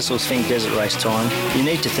it's Tattersalls Fink Desert Race time, you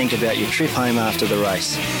need to think about your trip home after the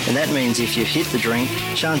race. And that means if you've hit the drink,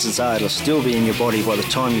 chances are it'll still be in your body by the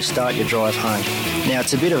time you start your drive home. Now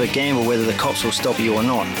it's a bit of a gamble whether the cops will stop you or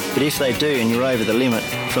not, but if they do and you're over the limit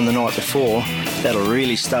from the night before, that'll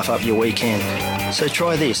really stuff up your weekend. So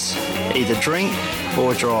try this, either drink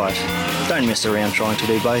or drive. Don't mess around trying to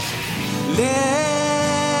do both.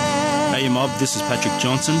 Hey mob, this is Patrick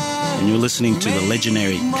Johnson and you're listening to the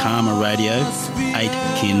legendary Karma Radio 8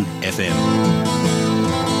 Kin FM.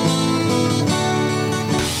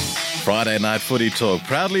 Friday Night Footy Talk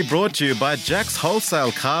proudly brought to you by Jack's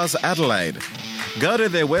Wholesale Cars Adelaide. Go to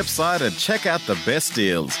their website and check out the best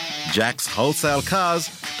deals.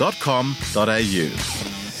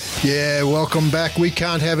 jackswholesalecars.com.au. Yeah, welcome back. We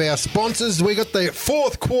can't have our sponsors. We got the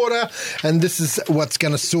fourth quarter, and this is what's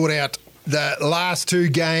going to sort out the last two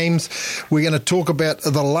games. We're going to talk about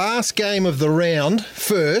the last game of the round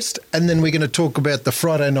first, and then we're going to talk about the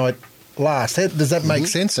Friday night last. Does that make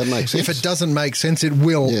sense? That makes sense. If it doesn't make sense, it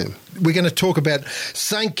will. Yeah. We're going to talk about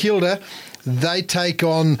St Kilda. They take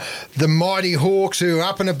on the mighty Hawks, who are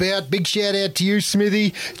up and about. Big shout out to you,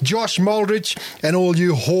 Smithy, Josh Muldrich, and all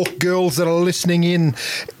you Hawk girls that are listening in.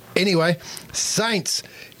 Anyway, Saints.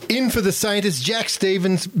 In for the Saints, Jack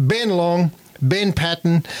Stevens, Ben Long, Ben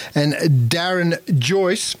Patton and Darren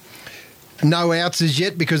Joyce. No outs as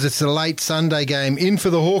yet because it's a late Sunday game. In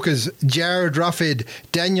for the Hawkers, Jared Ruffhead,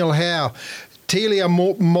 Daniel Howe, Telia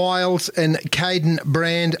Miles and Caden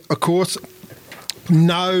Brand, of course.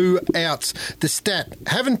 No outs. The stat,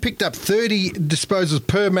 haven't picked up 30 disposals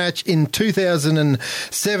per match in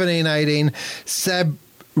 2017-18. Sab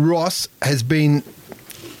Ross has been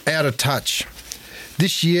out of touch.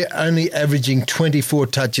 This year, only averaging 24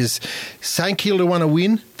 touches. St Kilda want to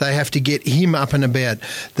win. They have to get him up and about.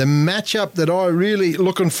 The matchup that I really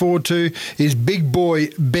looking forward to is big boy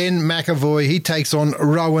Ben McAvoy. He takes on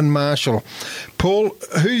Rowan Marshall. Paul,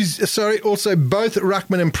 also both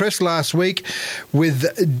Ruckman and Press last week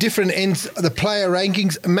with different ends. The player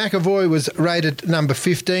rankings, McAvoy was rated number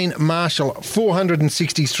 15, Marshall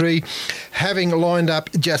 463, having lined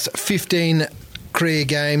up just 15 career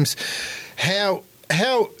games.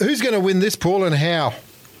 Who's going to win this, Paul, and how?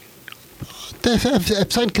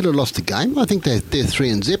 Have St Kilda lost the game? I think they're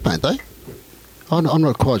 3-0, aren't they? I'm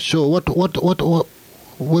not quite sure.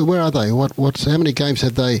 Where are they? How many games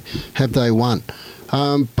have they won?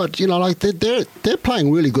 But you know, like they're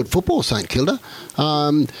playing really good football, St Kilda,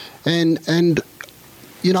 and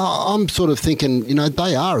you know, I'm sort of thinking, you know,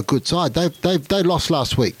 they are a good side. They lost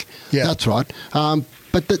last week. Yeah, that's right.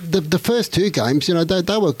 But the first two games, you know,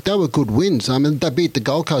 they were good wins. I mean, they beat the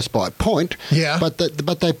Gold Coast by a point. Yeah. But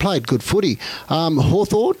they played good footy.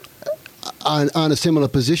 Hawthorn are in a similar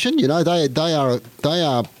position. You know, they are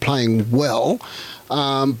playing well,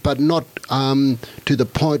 but not to the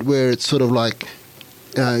point where it's sort of like,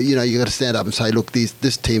 you know, you got to stand up and say, look,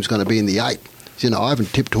 this team's going to be in the 8. You know, I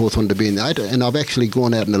haven't tipped Hawthorn to be in the 8, and I've actually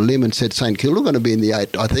gone out on a limb and said St Kilda are going to be in the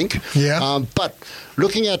 8, I think. Yeah. But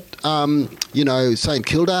looking at, you know, St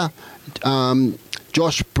Kilda,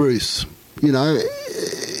 Josh Bruce, you know,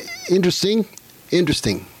 interesting. You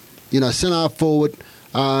know, centre forward,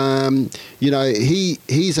 you know,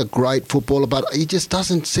 he's a great footballer, but he just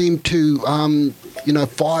doesn't seem to, you know,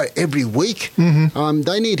 fire every week. Mm-hmm.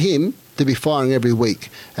 They need him to be firing every week,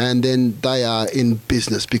 and then they are in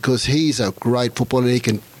business because he's a great footballer. He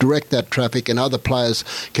can direct that traffic, and other players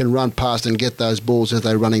can run past and get those balls as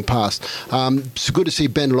they're running past. It's good to see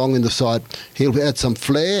Ben Long in the side. He'll add some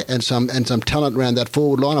flair and some talent around that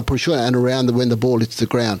forward line, I'm pretty sure, and around when the ball hits the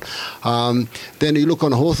ground. Then you look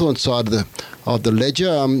on the Hawthorn side of the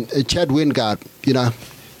ledger, Chad Wingard, you know,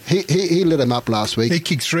 he lit him up last week. He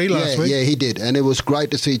kicked 3 last week. Yeah, he did, and it was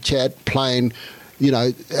great to see Chad playing. You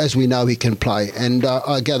know, as we know, he can play. And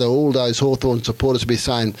I gather all those Hawthorn supporters will be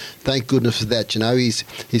saying, thank goodness for that. You know, he's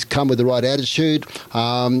come with the right attitude.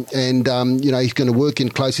 And you know, he's going to work in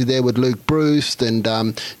closely there with Luke Bruce and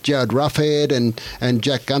Jared Ruffhead and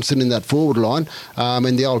Jack Gunston in that forward line.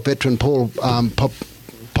 And the old veteran Paul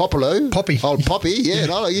Poppy, yeah,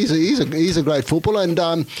 no, he's a great footballer,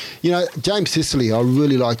 and you know, James Sicily, I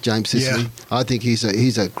really like James Sicily. Yeah. I think he's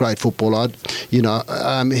a great footballer. You know,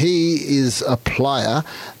 he is a player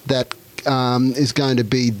that is going to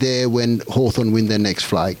be there when Hawthorn win their next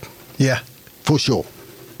flag. Yeah, for sure,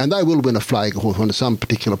 and they will win a flag at Hawthorn at some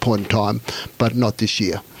particular point in time, but not this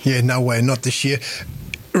year. Yeah, no way, not this year.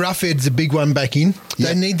 Roughhead's a big one back in.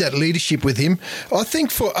 They need that leadership with him. I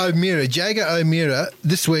think for O'Meara, Jager O'Meara,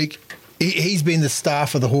 this week, He's been the star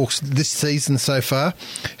for the Hawks this season so far.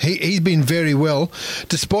 He's been very well.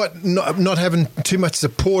 Despite not having too much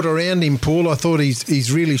support around him, Paul, I thought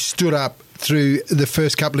he's really stood up through the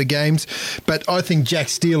first couple of games. But I think Jack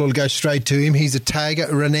Steele will go straight to him. He's a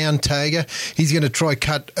renowned tagger. He's going to try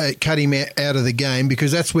cut him out of the game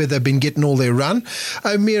because that's where they've been getting all their run.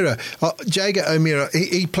 Jager O'Meara,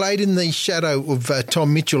 he played in the shadow of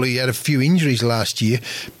Tom Mitchell. He had a few injuries last year,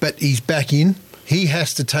 but he's back in. He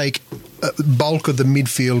has to take bulk of the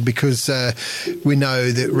midfield because we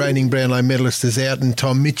know that reigning Brownlow medalist is out and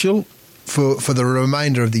Tom Mitchell for the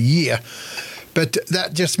remainder of the year. But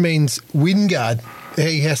that just means Wingard,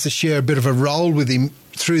 he has to share a bit of a role with him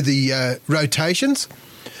through the rotations.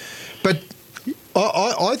 But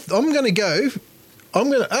I'm going to go.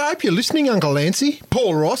 I hope you're listening, Uncle Lancy,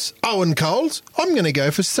 Paul Ross, Owen Coles. I'm going to go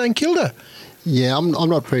for St Kilda. Yeah, I'm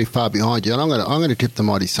not very far behind you, and I'm going to tip the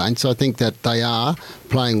Mighty Saints. I think that they are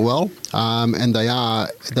playing well, and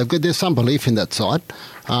there's some belief in that side,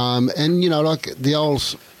 and like the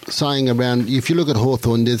old saying around, if you look at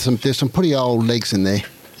Hawthorn, there's some pretty old legs in there.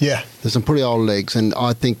 Yeah, there's some pretty old legs, and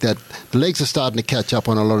I think that the legs are starting to catch up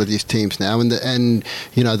on a lot of these teams now, and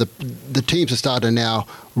the teams are starting to now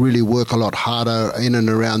really work a lot harder in and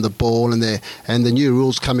around the ball, and the new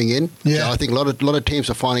rules coming in. Yeah, so I think a lot of teams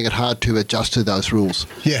are finding it hard to adjust to those rules.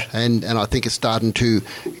 Yeah, and I think it's starting to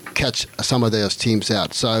catch some of those teams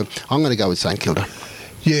out. So I'm going to go with St Kilda.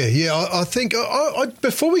 Yeah. I think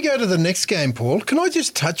before we go to the next game, Paul, can I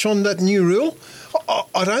just touch on that new rule?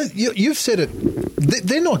 I don't. You've said it.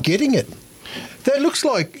 They're not getting it. That looks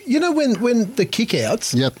like when the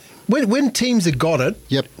kick-outs. Yep. When teams have got it.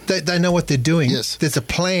 Yep. They know what they're doing. Yes. There's a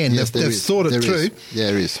plan. Yes, they've thought it through.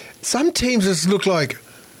 Yeah, there is. Some teams just look like,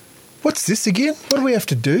 what's this again? What do we have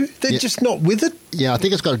to do? They're just not with it. Yeah, I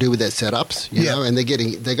think it's got to do with their setups, you know, and they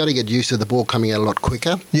got to get used to the ball coming out a lot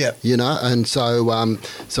quicker. Yeah, and so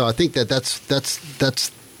I think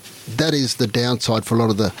that is the downside for a lot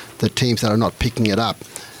of the teams that are not picking it up,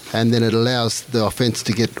 and then it allows the offence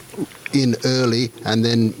to get in early and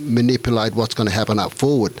then manipulate what's going to happen up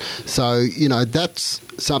forward. So that's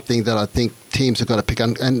something that I think teams have got to pick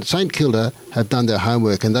up, and St Kilda have done their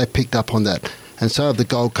homework and they picked up on that. And so have the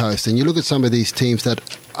Gold Coast. And you look at some of these teams that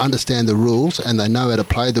understand the rules and they know how to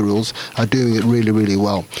play the rules are doing it really, really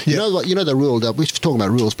well. Yeah. The rule that we're talking about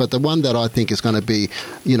rules, but the one that I think is going to be,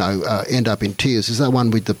 end up in tears is that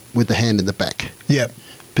one with the hand in the back. Yeah.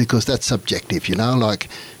 Because that's subjective,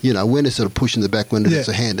 when it's sort of push in the back, when it's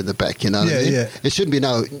a hand in the back, what I mean? Yeah. It should be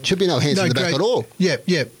no hands in the back at all. Yeah.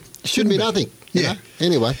 Shouldn't be nothing. Yeah.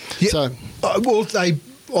 Anyway, so they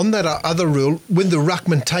on that other rule, when the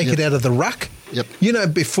ruckman take it out of the ruck.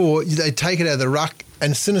 Yep. Before they take it out of the ruck,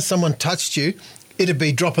 and as soon as someone touched you, it'd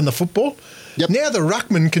be dropping the football. Yep. Now the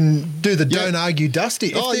ruckman can do the don't argue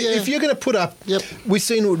dusty. If you're going to put up, we've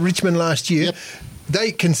seen with Richmond last year,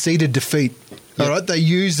 they conceded defeat. All right, they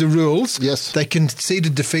used the rules. Yes. They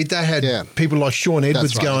conceded defeat. They had people like Sean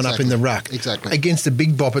Edwards going up in the ruck against the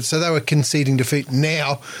big boppers, so they were conceding defeat.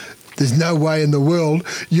 Now, there's no way in the world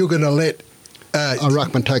you're going to let a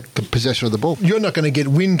ruckman take possession of the ball. You're not going to get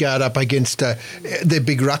Wingard up against their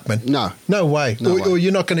big ruckman. No way. Or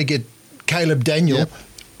you're not going to get Caleb Daniel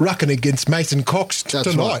rucking against Mason Cox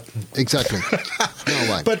tonight. Right. Exactly.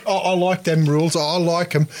 No way. But I like them rules. I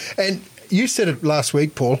like them. And you said it last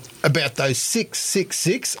week, Paul, about those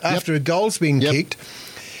 6-6-6 after a goal's been kicked.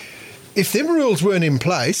 If them rules weren't in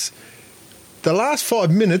place, the last 5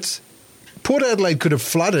 minutes, Port Adelaide could have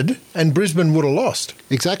flooded and Brisbane would have lost.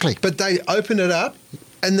 Exactly. But they opened it up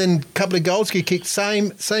and then a couple of goals get kicked.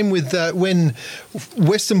 Same with when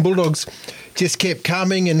Western Bulldogs just kept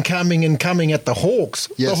coming and coming and coming at the Hawks.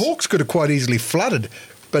 Yes. The Hawks could have quite easily flooded,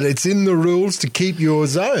 but it's in the rules to keep your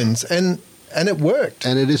zones, and it worked.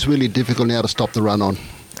 And it is really difficult now to stop the run on.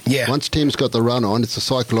 Yeah. Once teams got the run on, it's a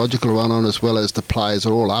psychological run on as well as the players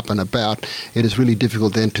are all up and about. It is really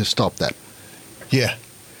difficult then to stop that. Yeah.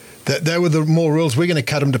 They were the more rules. We're going to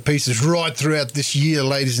cut them to pieces right throughout this year,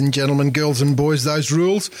 ladies and gentlemen, girls and boys, those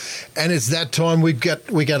rules. And it's that time we got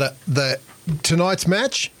tonight's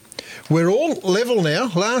match. We're all level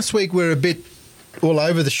now. Last week we were a bit all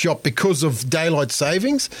over the shop because of daylight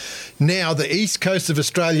savings. Now the east coast of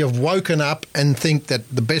Australia have woken up and think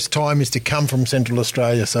that the best time is to come from Central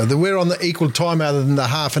Australia. So we're on the equal time other than the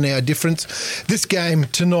half an hour difference. This game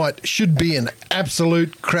tonight should be an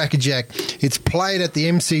absolute crackerjack. It's played at the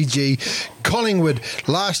MCG. Collingwood,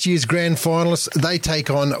 last year's grand finalists, they take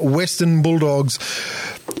on Western Bulldogs.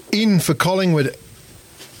 In for Collingwood,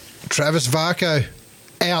 Travis Varco.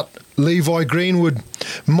 out. Levi Greenwood.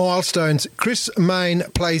 Milestones. Chris Main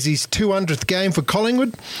plays his 200th game for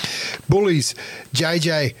Collingwood. Bullies.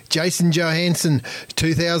 Jason Johansson,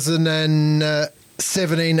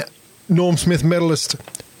 2017 Norm Smith medalist.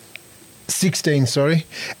 16,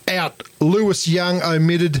 out. Lewis Young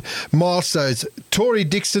omitted. Milestones. Tory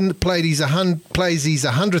Dixon plays his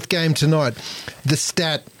 100th game tonight. The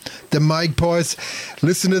stat. The Magpies.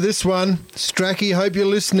 Listen to this one. Stracky, hope you're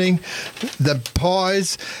listening. The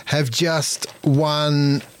Pies have just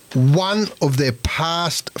won one of their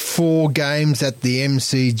past 4 games at the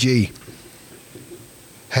MCG.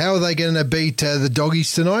 How are they going to beat the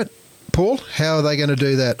Doggies tonight, Paul? How are they going to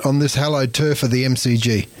do that on this hallowed turf of the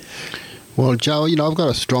MCG? Well, Joe, I've got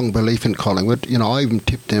a strong belief in Collingwood. I even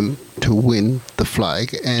tipped them to win the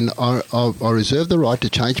flag, and I reserve the right to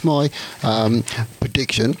change my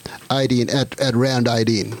prediction 18 at round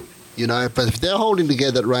 18. But if they're holding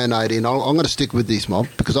together at round 18, I'm going to stick with this mob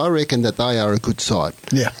because I reckon that they are a good side.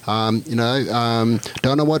 Yeah.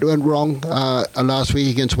 Don't know what went wrong last week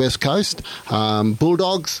against West Coast.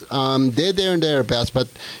 Bulldogs, they're there and thereabouts, but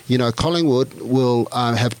Collingwood will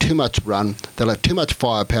have too much run. They'll have too much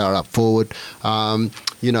firepower up forward. And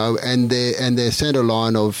their centre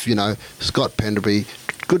line of Scott Penderbury.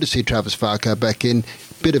 Good to see Travis Farquhar back in.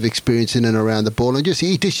 Bit of experience in and around the ball, and just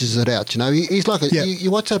he dishes it out. He's like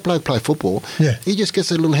you watch that bloke play football. Yeah. He just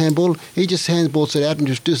gets a little handball. He just handballs it out and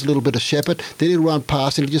just does a little bit of shepherd. Then he'll run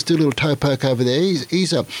past and he'll just do a little toe poke over there.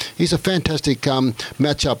 He's a fantastic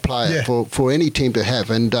match-up player for any team to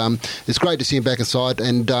have, and it's great to see him back inside.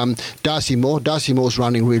 And Darcy Moore's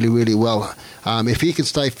running really, really well. If he can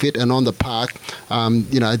stay fit and on the park,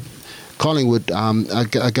 Collingwood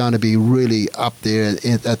are going to be really up there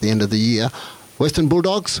at the end of the year. Western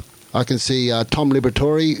Bulldogs, I can see Tom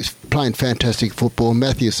Liberatore playing fantastic football.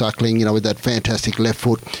 Matthew Suckling, with that fantastic left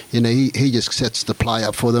foot, he just sets the play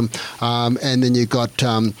up for them. And then you've got,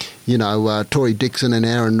 Tory Dixon and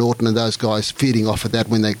Aaron Norton and those guys feeding off of that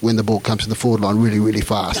when the ball comes to the forward line really, really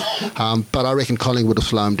fast. But I reckon Collingwood will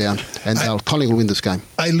slow them down, and Collingwood will win this game.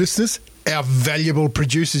 Hey, listeners, our valuable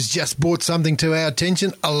producers just brought something to our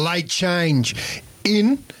attention, a late change.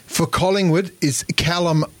 In for Collingwood is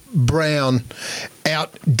Callum Brown,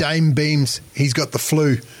 out. Dame Beams, he's got the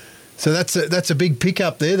flu, so that's a big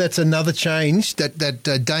pickup there. That's another change. That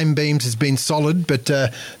Dame Beams has been solid, but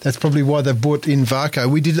that's probably why they've brought in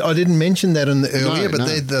Varco. I didn't mention that earlier,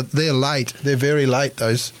 but they're late. They're very late,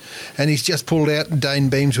 those, and he's just pulled out Dame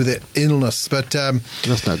Beams with that illness. But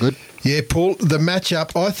that's no good. Yeah, Paul. The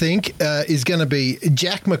matchup I think is going to be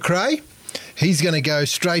Jack McRae. He's going to go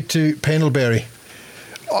straight to Pendlebury.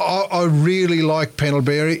 I really like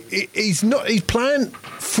Pendlebury. He's playing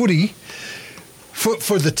footy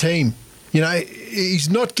for the team. He's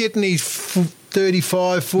not getting his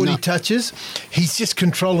 35, 40 touches. He's just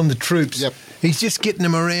controlling the troops. Yep. He's just getting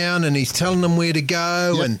them around and he's telling them where to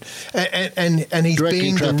go, and he's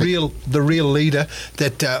being the real leader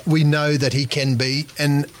that we know that he can be.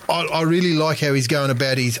 And I really like how he's going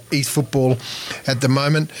about his football at the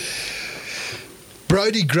moment.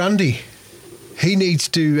 Brodie Grundy. He needs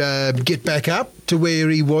to get back up to where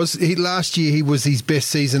he was. Last year, he was his best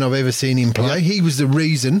season I've ever seen him play. He was the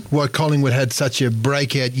reason why Collingwood had such a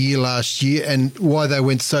breakout year last year and why they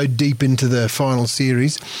went so deep into the final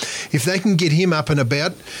series. If they can get him up and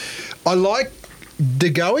about, I like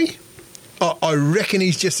DeGoey. I reckon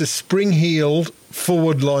he's just a spring-heeled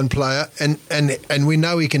forward line player, and we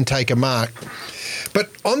know he can take a mark. But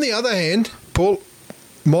on the other hand, Paul,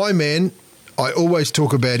 my man, I always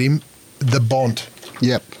talk about him, the Bont.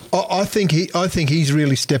 Yep. I think he's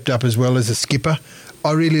really stepped up as well as a skipper.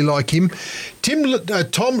 I really like him. Tom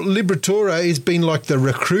Liberatore has been like the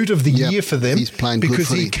recruit of the year for them. He's playing because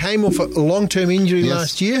good he came off a long-term injury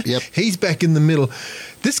last year. Yep. He's back in the middle.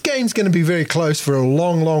 This game's going to be very close for a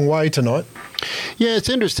long, long way tonight. Yeah, it's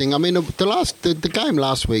interesting. I mean, the game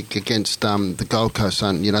last week against the Gold Coast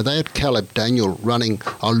Sun, they had Caleb Daniel running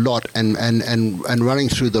a lot and running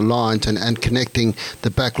through the lines and connecting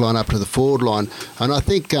the back line up to the forward line. And I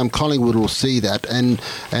think Collingwood will see that and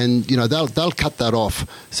they'll cut that off.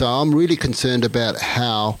 So I'm really concerned about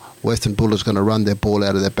how Western Bulldogs are going to run their ball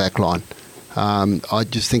out of their back line. I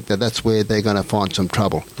just think that's where they're going to find some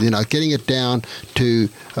trouble. Getting it down to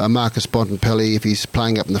Marcus Bontempelli if he's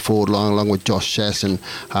playing up in the forward line along with Josh Sass and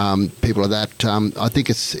people like that. I think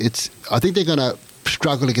I think they're going to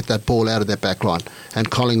struggle to get that ball out of their back line,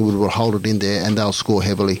 and Collingwood will hold it in there and they'll score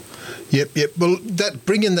heavily. Yep. Well,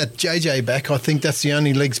 bringing that JJ back, I think that's the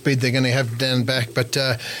only leg speed they're going to have down back. But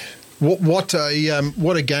what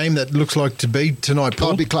a game that looks like to be tonight, Paul.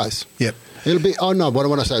 It'll be close. Yep. It'll be. Oh no! What I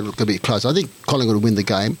want to say, it'll be close. I think Collingwood will win the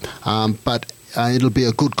game, but it'll be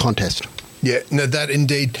a good contest. Yeah, no, that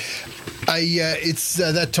indeed. It's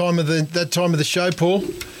that time of the show, Paul.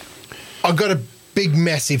 I've got a big,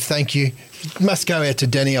 massive thank you. Must go out to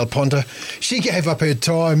Danielle Ponta. She gave up her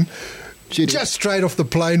time just straight off the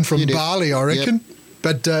plane from Bali, I reckon. Yep.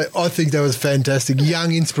 But I think that was fantastic.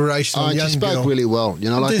 Young, inspirational, young she spoke girl. really well. You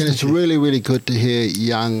know, and it's really, really good to hear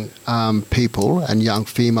young people and young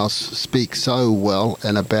females speak so well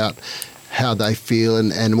and about how they feel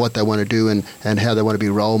and what they want to do and how they want to be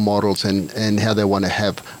role models and how they want to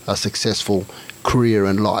have a successful career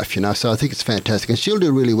in life, you know. So I think it's fantastic. And she'll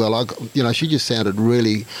do really well. She just sounded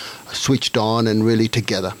really switched on and really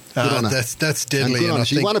together. Good on her. That's deadly. And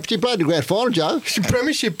she played the grand final, Joe. She's a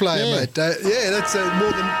premiership player, mate. That's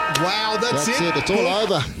more than... Wow, that's it. It's all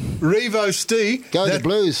over. Revo Steve. Go the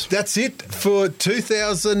Blues. That's it for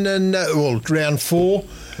 2000 and... round 4.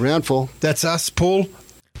 Round 4. That's us, Paul.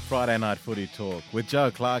 Friday Night Footy Talk with Joe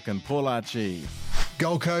Clark and Paul Archie.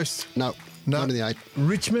 Gold Coast? No, not in the 8.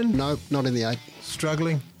 Richmond? No, not in the 8.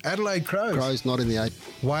 Struggling. Adelaide Crows? Crows, not in the 8.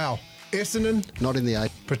 Wow. Essendon? Not in the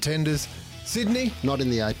 8. Pretenders? Sydney? Not in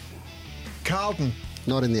the 8. Carlton?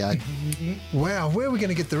 Not in the 8. Wow, where are we going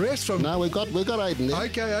to get the rest from? No, we've got 8 in there.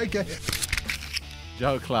 Okay.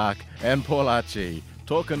 Joe Clark and Paul Archie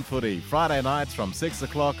talking footy Friday nights from 6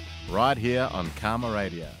 o'clock right here on Karma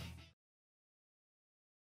Radio.